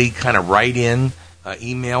everybody kind of write in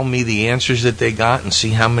email me the answers that they got and see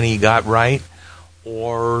how many you got right.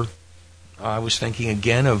 Or I was thinking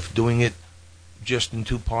again of doing it just in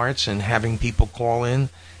 2 parts and having people call in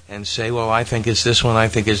and say, well, I think it's this one, I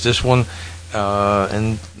think it's this one,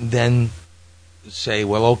 and then say,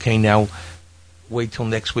 well, okay, now wait till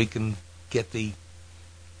next week and get the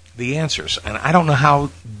answers. And I don't know how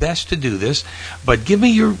best to do this, but give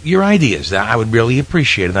me your ideas. I would really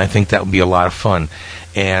appreciate it, and I think that would be a lot of fun.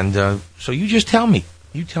 And so you just tell me.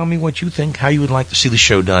 You tell me what you think, how you would like to see the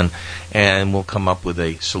show done, and we'll come up with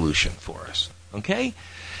a solution for us. Okay?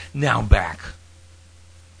 Now back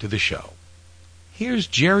to the show. Here's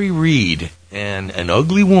Jerry Reed and An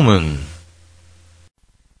Ugly Woman.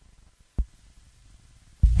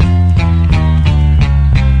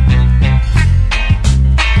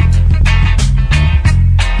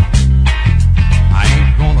 I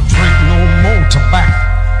ain't gonna drink no more tobacco.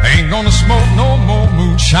 Ain't gonna smoke no more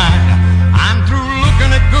moonshine. I'm through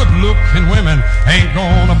looking at good-looking women. Ain't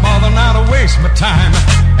gonna bother now to waste my time.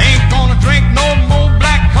 Ain't gonna drink no more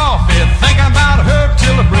black coffee. Thinking about her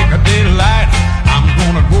till the break of daylight. I'm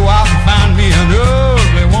gonna go out and find me an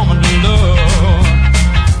ugly woman to love.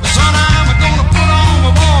 Son, I'm gonna put on my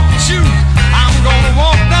walking shoes. I'm gonna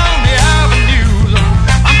walk down the avenues.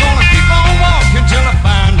 I'm gonna keep on walking till I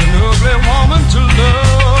find an ugly woman to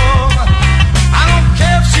love. I don't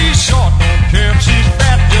care if she's short, don't care if she's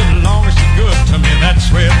fat, just as long as she's good to me, that's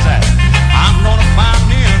where it's at. I'm gonna find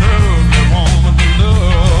me an ugly woman to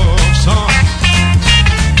love, son.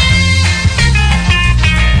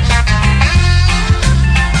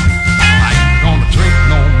 I ain't gonna drink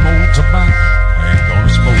no more tobacco. I ain't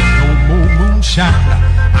gonna smoke no more moonshine.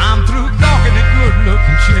 I'm through talking to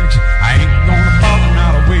good-looking chicks. I ain't gonna bother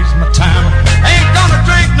now to waste my time. I ain't gonna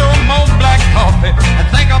drink no more black coffee and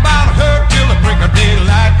think about her till the break of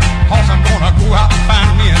daylight. Cause I'm gonna go out and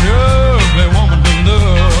find me an ugly woman to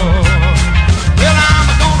love. Well, I'm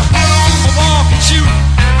gonna put on my walking shoes.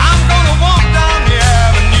 I'm gonna walk down the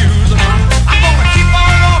avenues. I'm gonna keep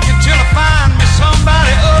on walking till I find me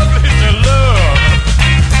somebody ugly to love.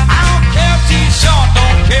 I don't care if she's short,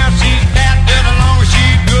 don't care if she's fat, just as long as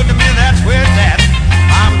she's good to me, that's where it's at.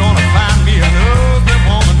 I'm gonna find me an ugly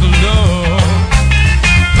woman to love.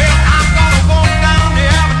 Well, I'm gonna walk down the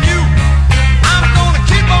avenue. I'm gonna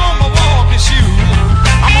keep on my walking shoes.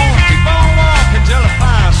 I'm gonna keep on walking till I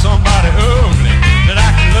find somebody ugly that I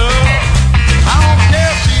can love. I don't care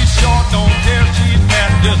if she's short, don't care if she's fat,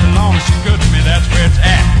 just as long as she's good to me, that's where it's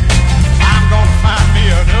at. I'm gonna find me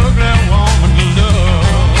an ugly woman to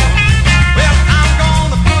love. Well, I'm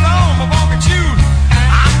gonna put on my walking shoes.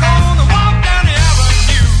 I'm gonna walk down the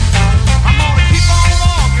avenue. I'm gonna keep on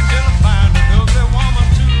walking till I find an ugly woman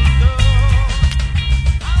to love.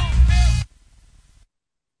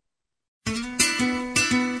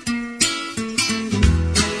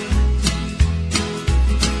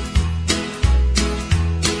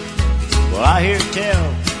 Well, I hear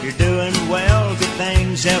tell you're doing well, good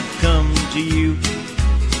things have come to you.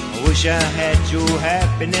 I wish I had your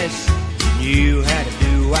happiness. You had to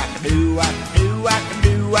do, I could do, I could do, I could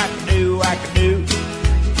do, I could do, I could do.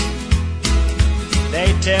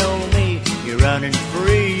 They tell me you're running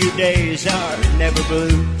free, your days are never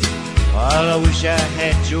blue. Well, I wish I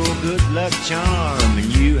had your good luck charm,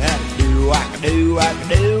 and you had to do, I could do, I could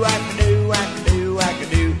do, I could do, I could do, I could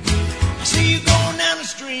do. I see you going down the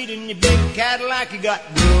street in your big Cadillac. You got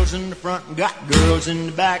girls in the front and got girls in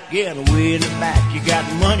the back. Yeah, and way in the back you got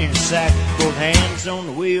money in the sack. Both hands on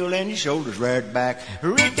the wheel and your shoulders right back. I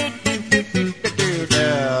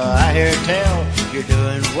hear tell you're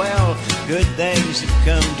doing well, good things have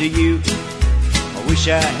come to you. I wish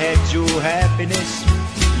I had your happiness.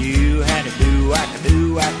 You had to do, I could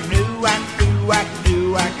do, I could do, I could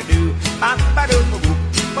do, I could do, I could do. I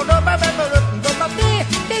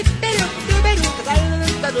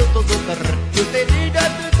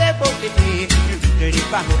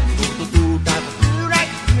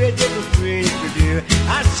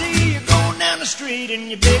see you going down the street in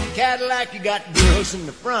your big Cadillac. You got girls in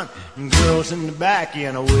the front and girls in the back.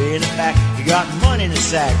 You know, way in the back you got money in the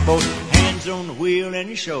sack. Both hands on the wheel and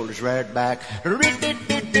your shoulders right back. I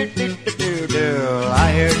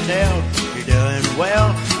hear tell you're doing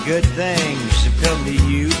well, good things have come to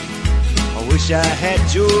you. I wish I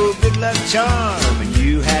had your good luck charm, and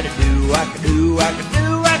you had to do, I could do, I could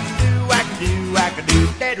do, I could do, I could do, I could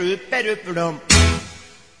do, better for them.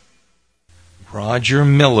 Roger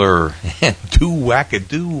Miller and Do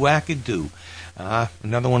Wackadoo Wackadoo.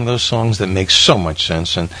 Another one of those songs that makes so much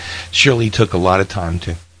sense, and surely took a lot of time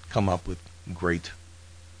to come up with great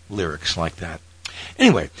lyrics like that.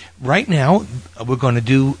 Anyway, right now we're going to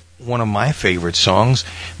do one of my favorite songs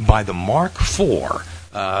by the Mark IV.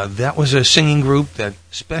 That was a singing group that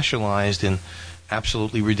specialized in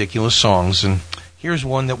absolutely ridiculous songs, and here's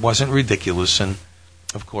one that wasn't ridiculous, and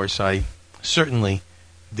of course I certainly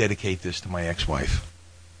dedicate this to my ex-wife.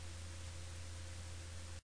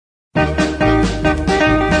 Hey,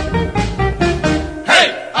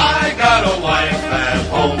 I got a wife at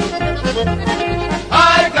home.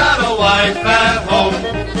 I got a wife at home.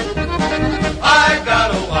 I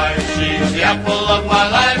got a wife, she's the apple of my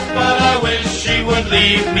life, but I wish she would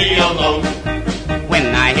leave me alone.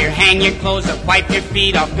 When I hear hang your clothes up, wipe your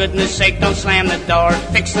feet off, goodness sake, don't slam the door.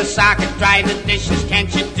 Fix the socket, dry the dishes, can't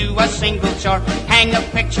you do a single chore? Hang a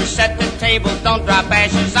picture, set the table, don't drop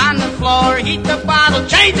ashes on the floor. Heat the bottle,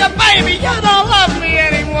 change the baby, you don't love me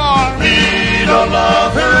anymore. He don't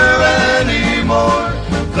love her anymore.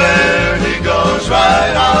 There he goes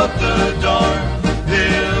right out the door.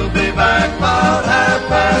 He'll be back about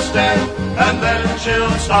 10:30, and then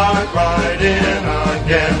she'll start right in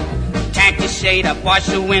again. Tack the shade up, wash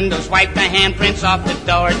the windows, wipe the handprints off the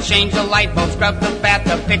door, change the light bulb, scrub the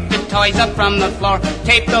bathtub, pick the toys up from the floor,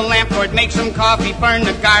 tape the lamp cord, make some coffee, burn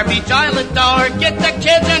the garbage, oil the door, get the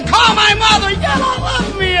kids and call my mother. You don't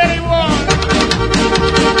love me anymore.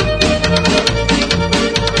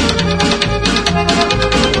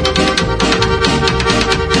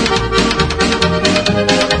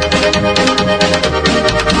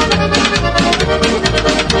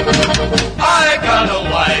 I got a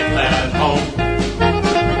wife at home.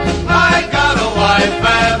 I got a wife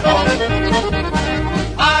at home.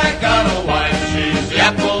 I got a wife, she's the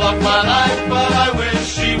apple of my life, but I wish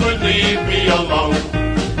she would leave me alone.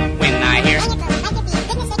 When I hear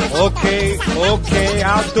Okay,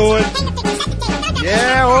 I'll do it.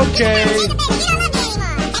 Yeah, okay.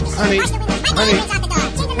 Honey,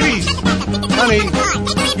 please. Honey,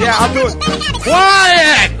 yeah, I'll do it.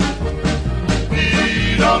 Quiet!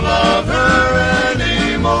 He don't love her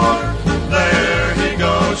anymore. There he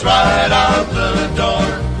goes right out the door.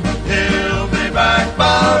 He'll be back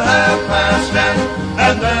about 10:30,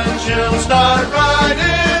 and then she'll start right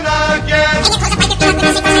in again.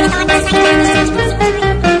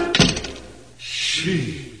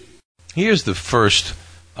 Here's the first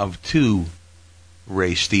of two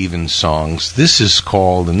Ray Stevens songs. This is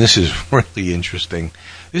called, and this is really interesting,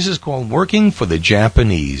 this is called Working for the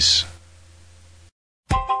Japanese.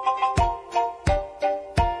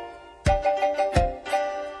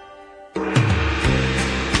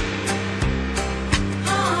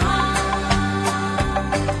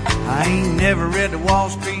 I ain't never read the Wall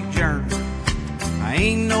Street Journal. I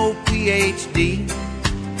ain't no PhD.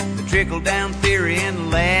 The trickle-down theory and the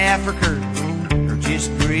Laffer curve are just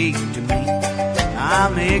Greek to me.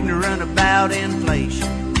 I'm ignorant about inflation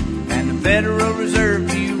and the Federal Reserve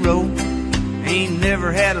Bureau. Ain't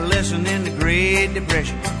never had a lesson in the Great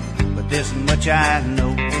Depression, but this much I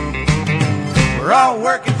know. We're all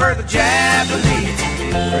working for the Japanese,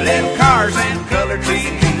 for little cars and colored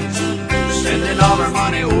TVs, sending all our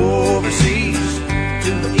money overseas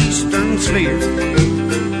to the Eastern Sphere.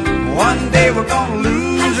 One day we're gonna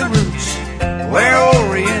lose our roots, wear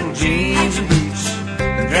Oriental jeans and boots,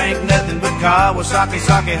 and drink nothing but Kawasaki,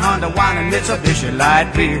 Sake, Honda, wine, and Mitsubishi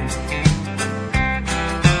light beer.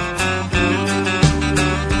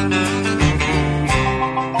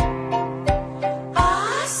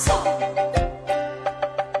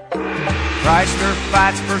 Chrysler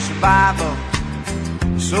fights for survival,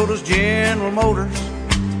 so does General Motors.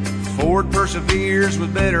 Ford perseveres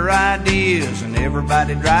with better ideas, and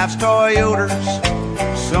everybody drives Toyotas.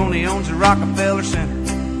 Sony owns the Rockefeller Center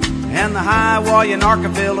and the Highway in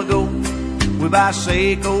Archipelago. We buy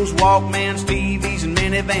Seikos, Walkmans, TVs, and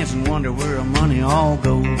minivans, and wonder where our money all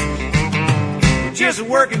goes. We're just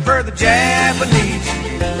working for the Japanese,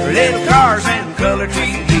 for little cars and color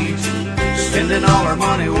TVs, spending all our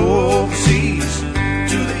money overseas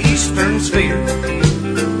to the Eastern Sphere.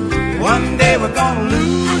 One day we're gonna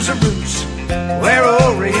lose our roots, wear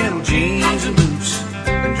Oriental jeans and boots,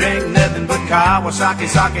 and drink nothing but Kawasaki,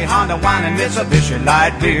 Sake, Honda, wine, and Mitsubishi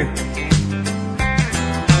light beer.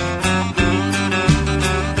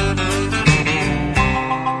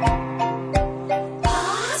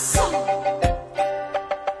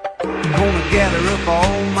 Gonna gather up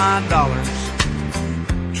all my dollars,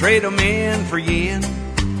 trade them in for yen,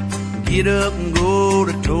 get up and go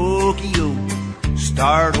to Tokyo,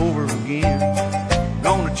 start over again.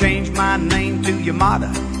 Gonna change my name to Yamada,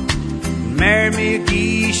 marry me a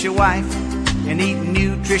geisha wife, and eat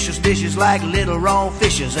nutritious dishes like little raw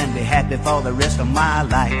fishes, and be happy for the rest of my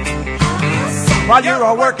life. While you're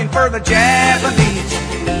all working for the Japanese,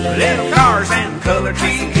 little cars and color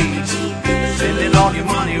TVs, sending all your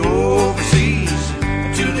money overseas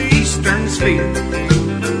to the Eastern Sphere.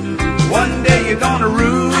 One day you're gonna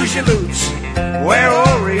rouge your boots, wear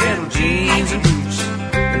Oriental jeans and boots,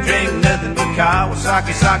 and drink nothing but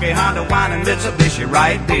Kawasaki, sake, Honda, wine, and Mitsubishi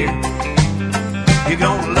right beer. You're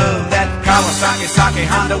gonna love that Kawasaki, sake,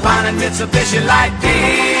 Honda, wine, and Mitsubishi light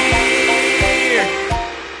beer.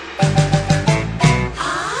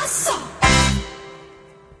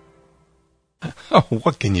 Oh,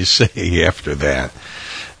 what can you say after that?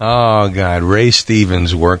 Oh, God, Ray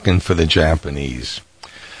Stevens working for the Japanese.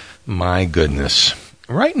 My goodness.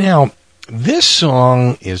 Right now, this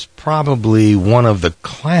song is probably one of the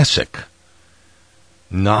classic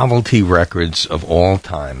novelty records of all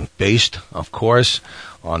time, based, of course,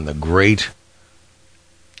 on the great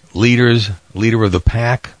leader of the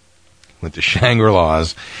pack with the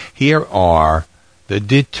Shangri-Las. Here are the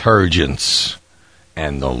Detergents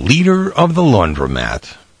and the Leader of the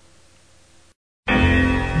Laundromat.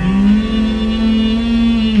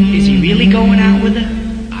 Is he really going out with her?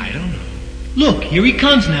 I don't know. Look, here he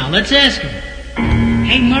comes now. Let's ask him.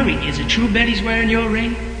 Hey, Murray, is it true Betty's wearing your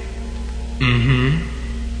ring? Mm-hmm.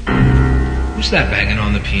 Who's that banging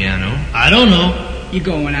on the piano? I don't know. You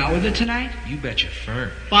going out with her tonight? You bet your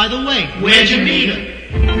fur. By the way, where'd you meet her?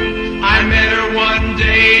 I met her one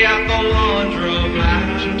day at the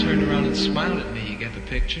laundromat. She turned around and smiled at me. You get the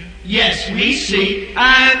picture? Yes, we see.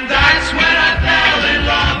 And that's when I fell in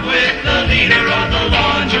love with the leader of the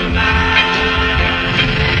laundromat.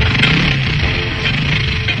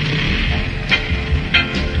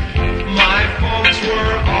 My folks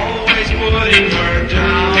were always putting her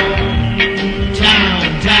down.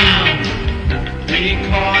 Down.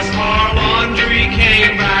 Because our laundry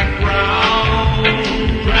came back brown.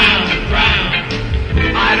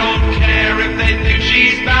 I don't care if they think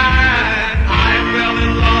she's bad. I fell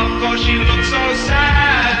in love cause she looked so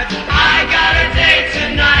sad. I got a date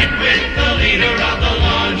tonight with the leader of the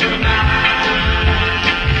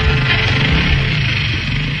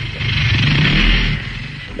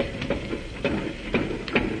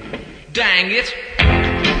laundromat. Dang it.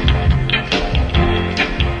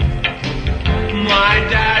 My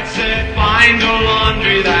dad said, find a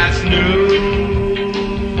laundry that's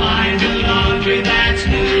new. Find a laundry that's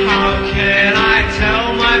new. How can I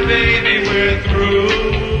tell my baby we're through?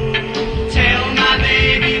 Tell my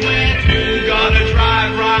baby we're through. Gonna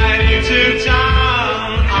drive right into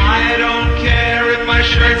town. I don't care if my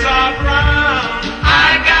shirts are brown.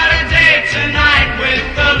 I got a date tonight with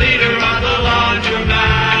the leader of the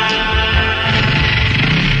laundromat.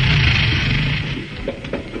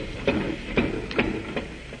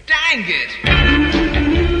 Dang it!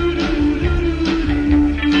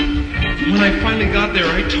 When I finally got there,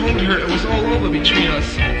 I told her it was all over between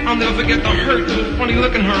us. I'll never forget the hurt and the funny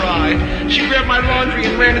look in her eye. She grabbed my laundry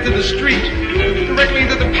and ran into the street, directly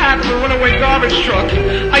into the path of a runaway garbage truck.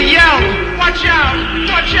 I yelled, "Watch out!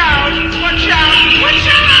 Watch out! Watch out! Watch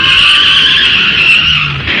out!"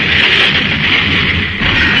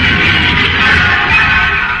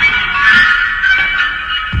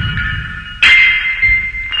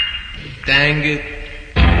 Dang it.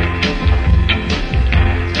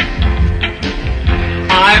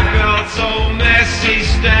 I felt so messy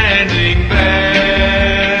standing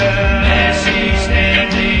there.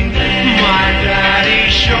 My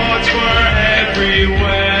daddy's shorts were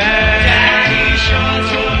everywhere.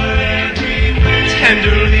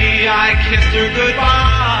 Tenderly I kissed her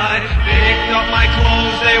goodbye. Picked up my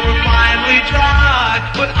clothes, they were finally dry.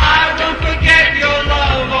 But I won't forget your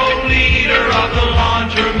love, oh leader of the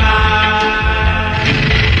laundromat.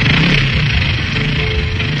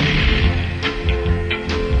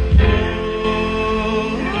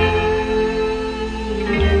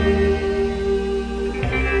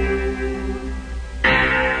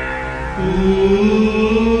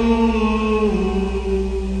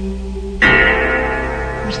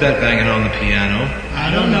 Who's that banging on the piano? I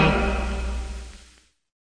don't know.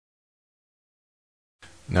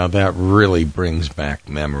 Now that really brings back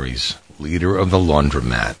memories. Leader of the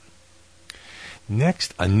Laundromat.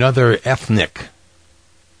 Next, another ethnic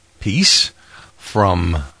piece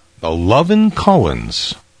from the Lovin'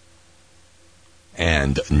 Cohens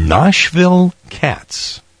and Nashville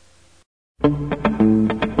Cats.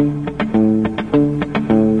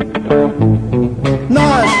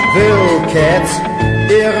 Nashville Cats,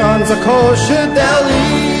 they're on the kosher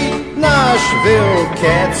deli. Nashville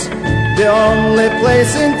Cats, the only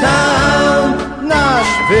place in town.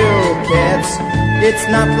 Nashville Cats, it's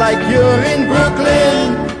not like you're in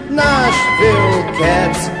Brooklyn. Nashville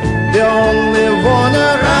Cats, the only one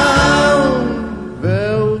around.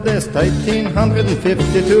 Well, there's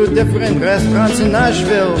 1,352 different restaurants in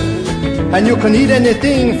Nashville. And you can eat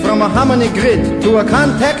anything from a hominy grit to a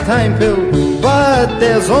contact time pill. But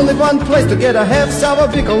there's only one place to get a half sour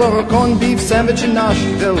pickle or a corned beef sandwich in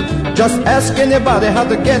Nashville. Just ask anybody how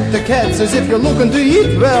to get the cats, as if you're looking to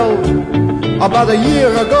eat well. About a year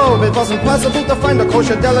ago, it wasn't possible to find a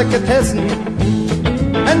kosher delicatessen.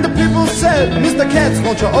 And the people said, Mr. Katz,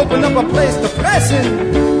 won't you open up a place to press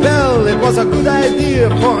in? Well, it was a good idea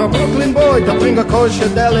for a Brooklyn boy to bring a kosher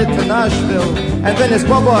deli to Nashville. And when his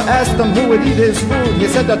brother asked him who would eat his food, he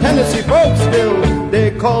said the Tennessee folks will.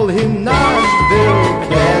 They call him Nashville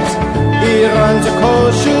Katz. He runs a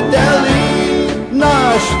kosher deli.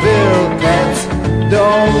 Nashville Katz, the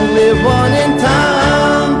only one in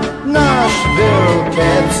town. Nashville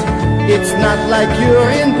Katz, it's not like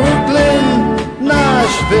you're in Brooklyn.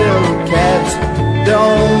 Nashville Katz, the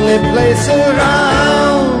only place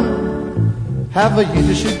around. Have a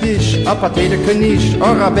Yiddish dish, a potato knish,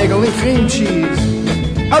 or a bagel and cream cheese.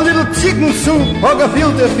 A little chicken soup or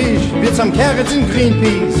gefilte fish with some carrots and green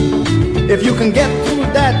peas. If you can get through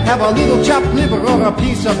that, have a little chopped liver or a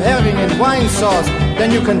piece of herring and wine sauce.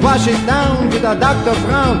 Then you can wash it down with a Dr.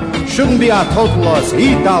 Brown. Shouldn't be a total loss.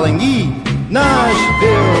 Eat, darling, eat.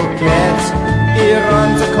 Nashville Katz, he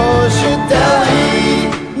runs a kosher deli.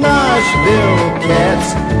 Nashville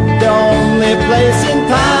Katz, the only place in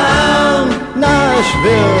town.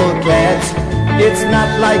 Nashville Katz, it's not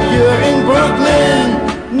like you're in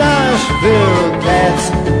Brooklyn. Nashville Katz,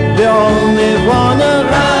 the only one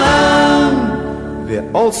around. We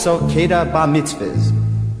also cater bar mitzvahs.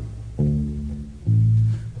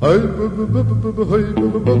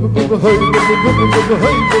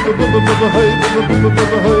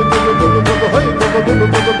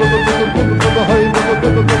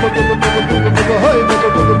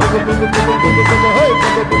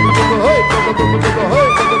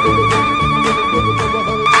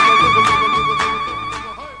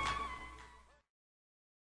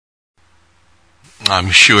 I'm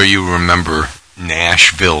sure you remember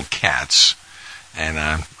Nashville Katz, and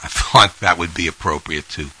I thought that would be appropriate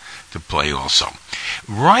to play also.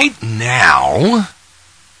 Right now,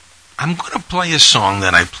 I'm going to play a song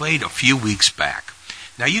that I played a few weeks back.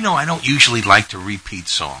 Now, you know, I don't usually like to repeat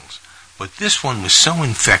songs, but this one was so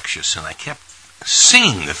infectious, and I kept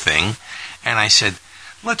singing the thing, and I said,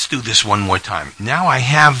 let's do this one more time. Now I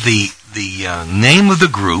have the name of the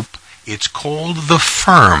group. It's called The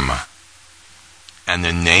Firm. And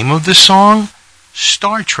the name of the song,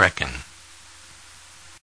 Star Trekkin'.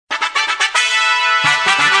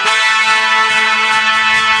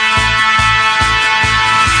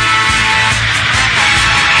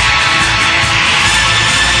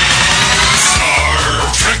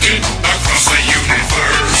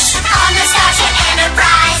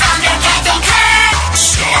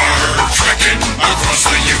 Across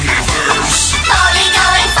the universe, slowly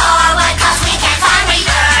going forward 'cause we can't find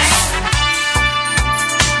reverse.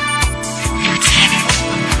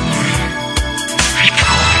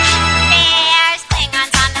 There's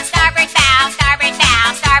Klingons on the starboard bow, starboard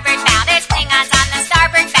bow, starboard bow. There's Klingons on the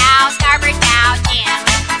starboard bow, starboard bow, Jim.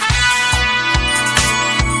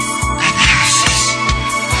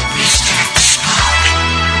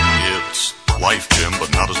 It's life, Jim, but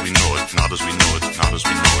not as we know it, not as we know it, not as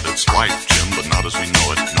we know it. It's life, Jim, but not as we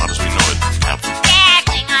know it, not as we know it, Captain. There's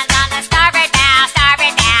Klingons on the starboard bow,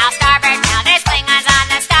 starboard bow, starboard bow. There's Klingons on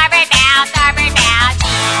the starboard bow, starboard bow,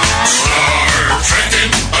 Star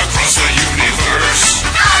trekking across the universe.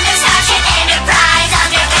 On the Starship Enterprise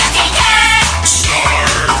under Captain Kirk. Star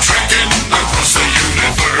trekking across the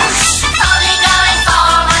universe. Slowly going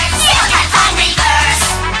forward, still can't find reverse.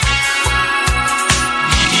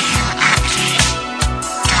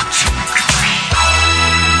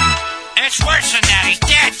 It's worse than that. He's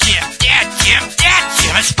dead, Jim. Dead, Jim. Dead,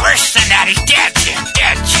 Jim. It's worse than that. He's dead, Jim.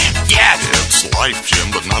 Dead, Jim. Dead. It's life,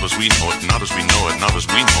 Jim, but not as we know it, not as we know it, not as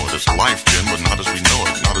we know it. It's life, Jim, but not as we know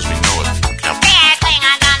it, not as we know it, Captain. There's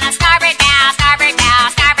Klingons on the starboard bow, starboard bow,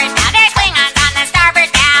 starboard bow. There's Klingons on the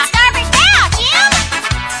starboard bow, starboard bow, Jim.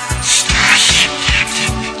 Starship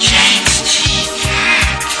Captain James T.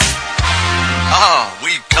 Kirk. Ah,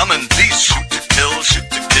 we come in peace, shoot to kill, shoot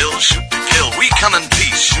to kill, shoot to kill. We come in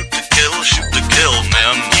peace, shoot to kill,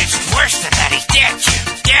 man. It's worse than that. He's dead, Jim.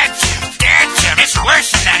 Dead, Jim. Dead, Jim. It's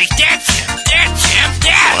worse than that. He's dead, Jim. Dead, Jim.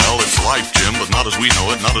 Dead. Well, it's life, Jim, but not as we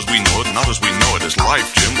know it, not as we know it, not as we know it. It's life,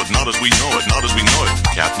 Jim, but not as we know it, not as we know it,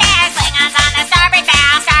 Captain. There's Klingons on the starboard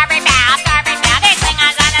bow, starboard bow, starboard bow. There's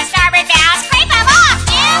Klingons on the starboard bow. Scrape them off,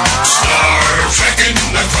 Jim. Star trekking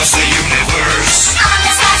across the universe. On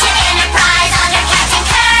the Starship Enterprise under Captain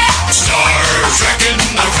Kirk. Star trekking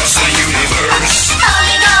across the universe.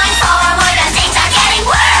 Slowly going forward and things are getting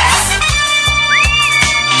worse.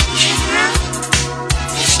 Engine room.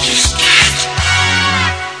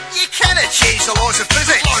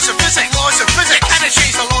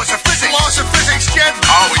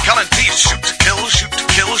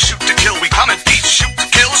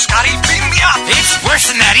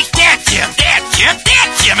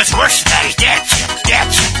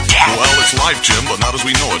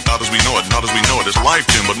 it, not as we know it, not as we know it. It's life,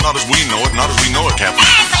 Jim, but not as we know it, not as we know it, Captain.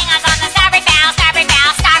 There's Klingons on the starboard bow, starboard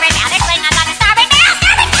bow, starboard bow. There's Klingons on the starboard bow,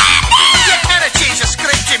 starboard bow. You gotta change the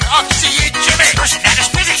script, Jim. Up to you, Jimmy. Listen, that is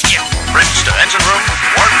physics, Jim. Bridge to engine room,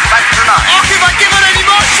 warp factor 9. Oh, if I give it any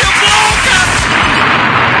more, she'll blow, Captain.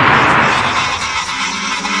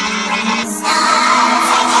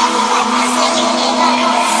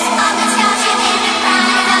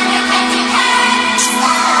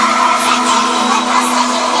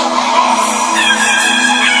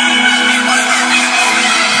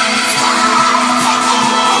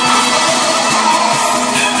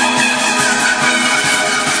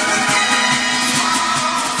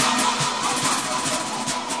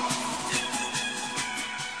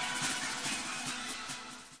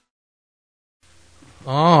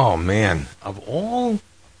 Oh, man. Of all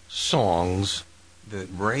songs that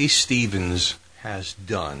Ray Stevens has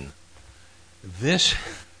done, this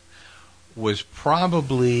was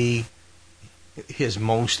probably his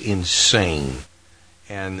most insane.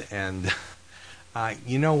 And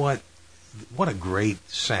you know what? What a great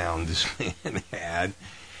sound this man had.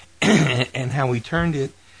 And how he turned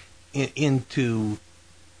it into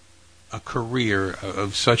a career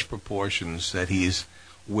of such proportions that he's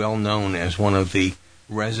well known as one of the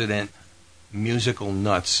resident musical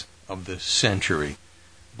nuts of the century.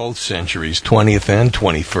 Both centuries, 20th and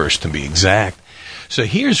 21st to be exact. So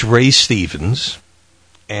here's Ray Stevens,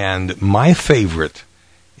 and my favorite,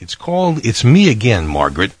 it's called It's Me Again,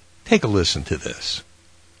 Margaret. Take a listen to this.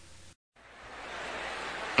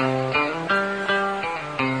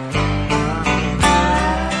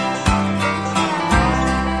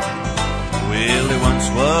 Well, there once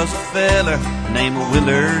was a feller named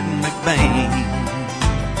Willard McBain,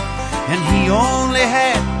 and he only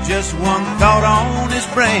had just one thought on his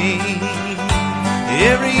brain.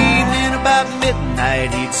 Every evening about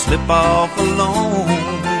midnight he'd slip off alone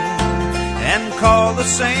and call the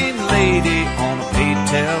same lady on a paid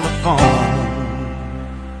telephone.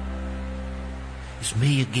 It's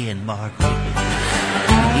me again, Margaret.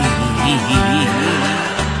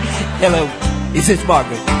 Hello, is this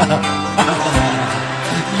Margaret?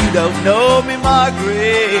 You don't know me,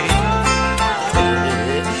 Margaret,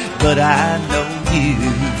 but I know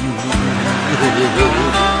you.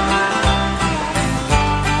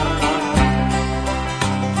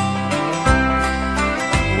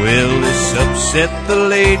 Well, this upset the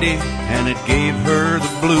lady and it gave her the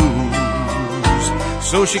blues.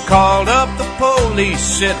 So she called up the police,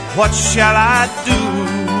 said, what shall I do?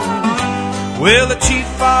 Well, the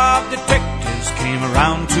chief of detectives came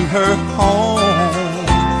around to her home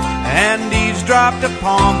and eavesdropped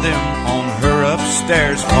upon them on her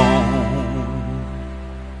upstairs phone.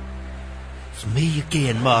 It's me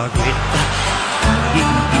again, Margaret.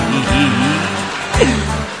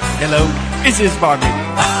 Hello, is this Margaret?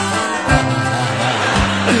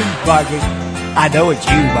 Margaret, I know it's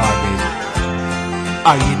you, Margaret.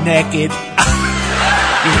 Are you naked?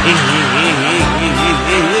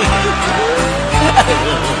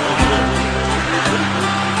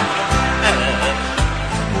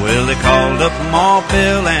 Well, they called up Ma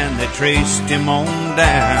Bell and they traced him on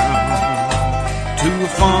down to a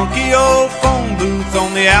funky old phone booth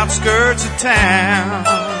on the outskirts of town.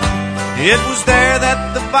 It was there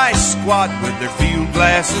that the vice squad with their field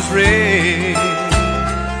glasses read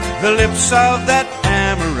the lips of that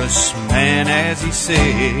amorous man as he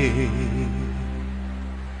said,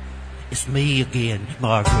 it's me again,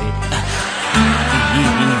 Margaret.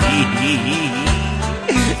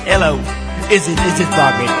 Hello, is it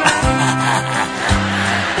Margaret?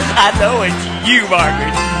 I know it's you,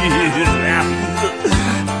 Margaret.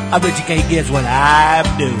 I bet you can't guess what I'm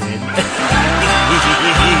doing.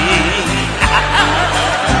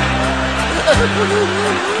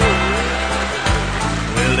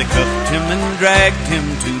 Well, they cuffed him and dragged him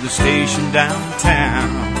to the station downtown,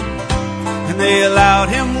 and they allowed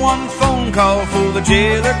him one phone call before the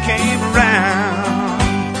jailer came around.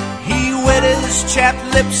 He wet his chapped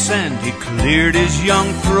lips and he cleared his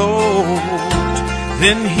young throat.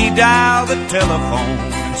 Then he dialed the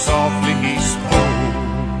telephone and softly he spoke.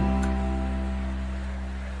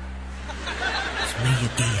 It's me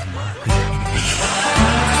again, Margaret.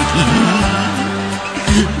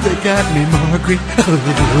 They got me, Margaret.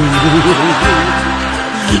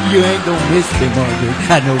 You ain't gonna miss me, Margaret.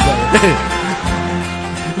 I know that.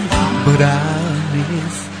 But I'll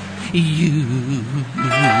miss you.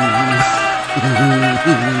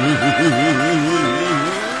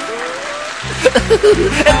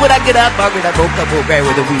 And when I get out, Margaret, I'm gonna come over there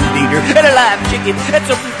with a weed eater and a live chicken and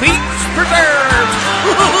some peach preserves.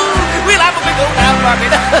 We'll have a big old house,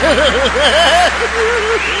 Margaret.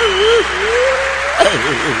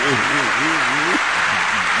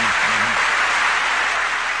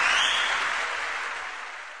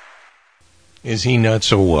 Is he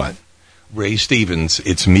nuts or what? Ray Stevens,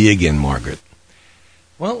 it's me again, Margaret.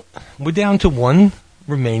 Well, we're down to one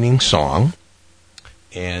remaining song.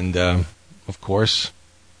 And, of course,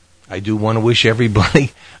 I do want to wish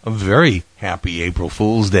everybody a very happy April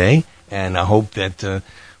Fool's Day. And I hope that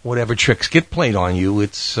whatever tricks get played on you,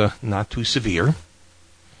 it's not too severe.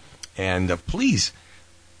 And please,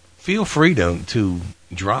 feel free to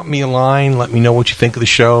drop me a line. Let me know what you think of the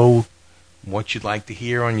show, what you'd like to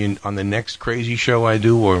hear on the next crazy show I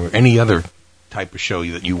do, or any other type of show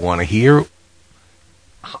that you want to hear.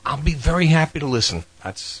 I'll be very happy to listen.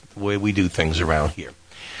 That's the way we do things around here.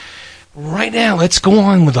 Right now, let's go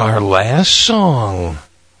on with our last song.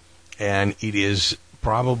 And it is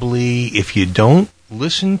probably, if you don't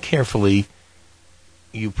listen carefully,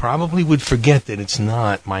 you probably would forget that it's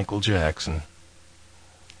not Michael Jackson.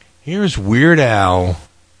 Here's Weird Al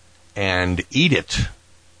and Eat It.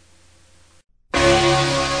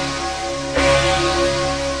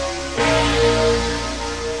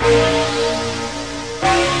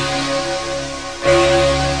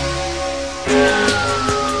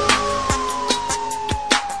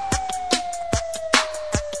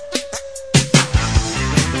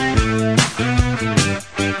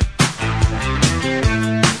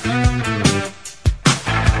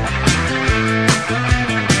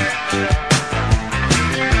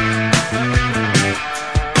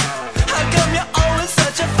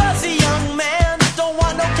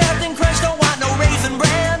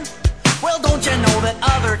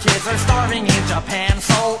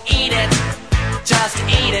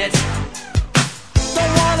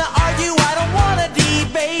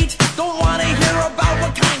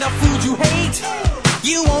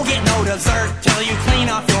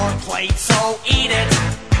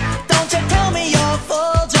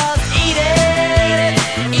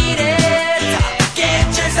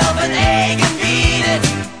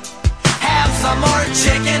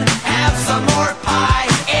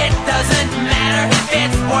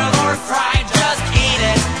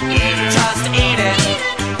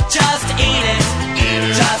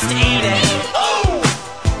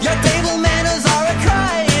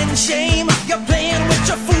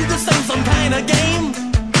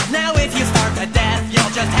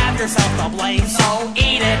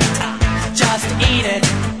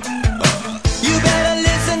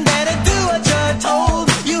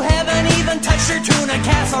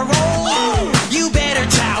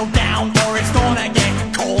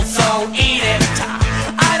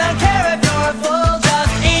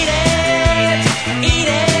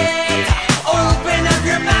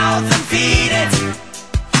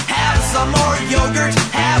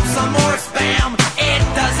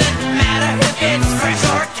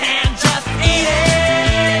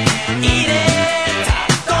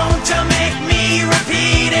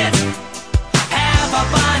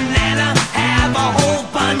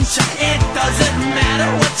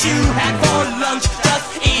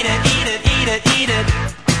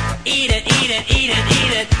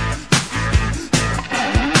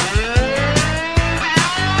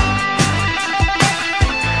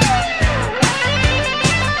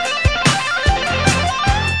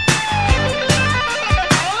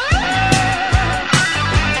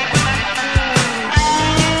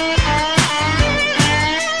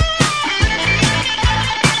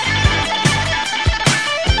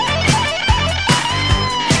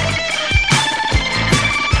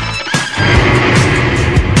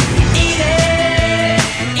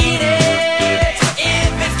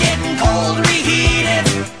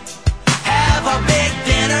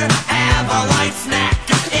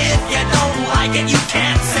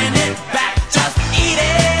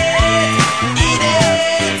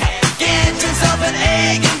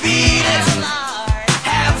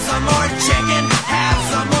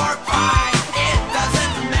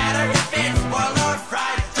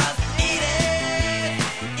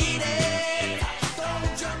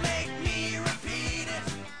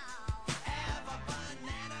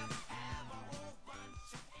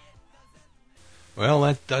 Well,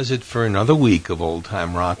 that does it for another week of Old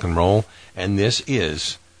Time Rock and Roll, and this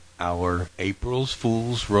is our April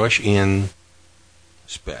Fool's Rush In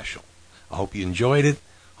special. I hope you enjoyed it.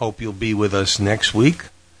 Hope you'll be with us next week.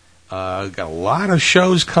 Got a lot of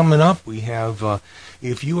shows coming up. We have,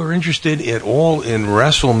 if you are interested at all in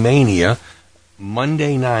WrestleMania,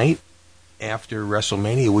 Monday night after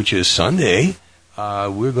WrestleMania, which is Sunday,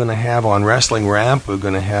 we're going to have on Wrestling Ramp, we're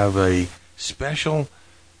going to have a special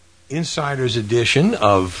Insider's edition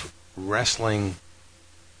of Wrestling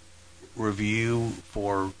Review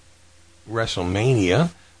for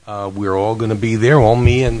WrestleMania. We're all going to be there, all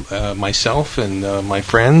me and myself and my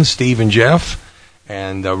friends, Steve and Jeff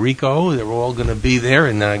and Rico. They're all going to be there,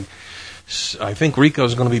 and I think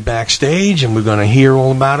Rico's going to be backstage, and we're going to hear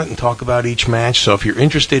all about it and talk about each match. So if you're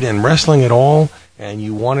interested in wrestling at all and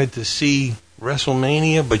you wanted to see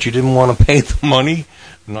WrestleMania but you didn't want to pay the money,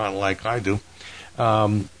 not like I do,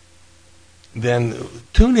 then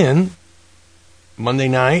tune in Monday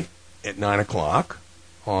night at 9 o'clock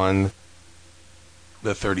on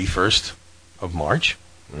the 31st of March.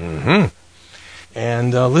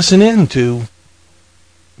 And listen in to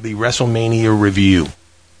the WrestleMania review.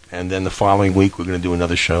 And then the following week, we're going to do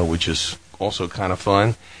another show, which is also kind of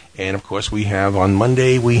fun. And, of course, on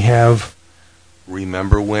Monday, we have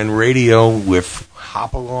Remember When Radio with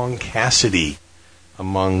Hopalong Cassidy,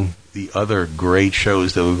 among the other great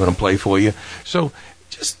shows that we're going to play for you. So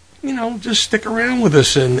just stick around with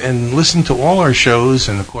us and listen to all our shows.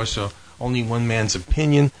 And, of course, Only One Man's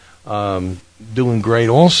Opinion, doing great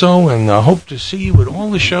also. And I hope to see you at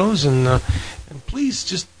all the shows. And please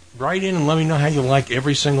just write in and let me know how you like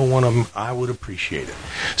every single one of them. I would appreciate it.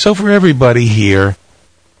 So for everybody here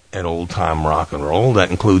at Old Time Rock and Roll,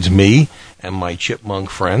 that includes me and my chipmunk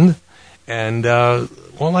friend. And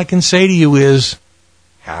all I can say to you is,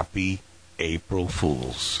 Happy April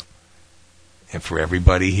Fools. And for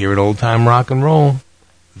everybody here at Old Time Rock and Roll,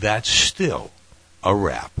 that's still a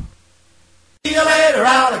wrap. See you later,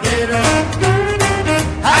 alligator.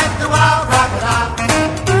 At the Wild Crocodile.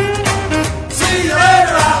 See you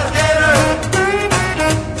later, alligator.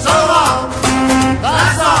 So long.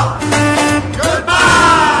 That's all.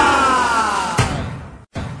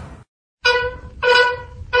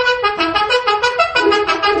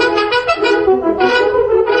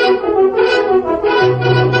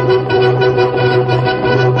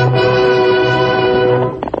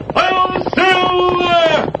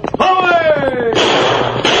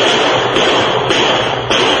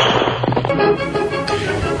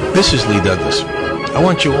 This is Lee Douglas. I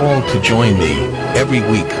want you all to join me every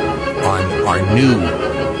week on our new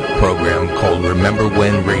program called Remember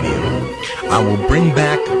When Radio. I will bring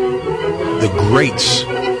back the greats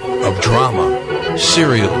of drama,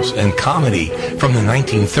 serials, and comedy from the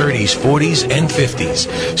 1930s, 40s, and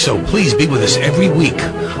 50s. So please be with us every week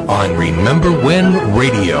on Remember When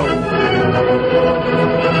Radio.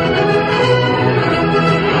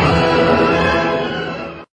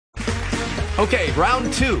 Okay,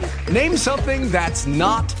 round two. Name something that's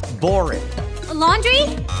not boring. A laundry?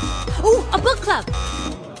 Ooh, a book club.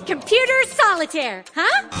 Computer solitaire,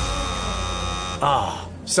 huh? Ah,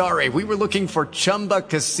 sorry, we were looking for Chumba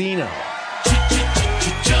Casino.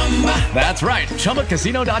 That's right,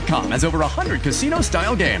 ChumbaCasino.com has over 100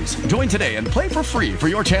 casino-style games. Join today and play for free for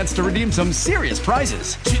your chance to redeem some serious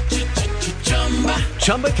prizes.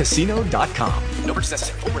 ChumbaCasino.com. No purchase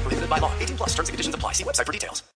necessary. Void where prohibited by law. 18+ terms and conditions apply. See website for details.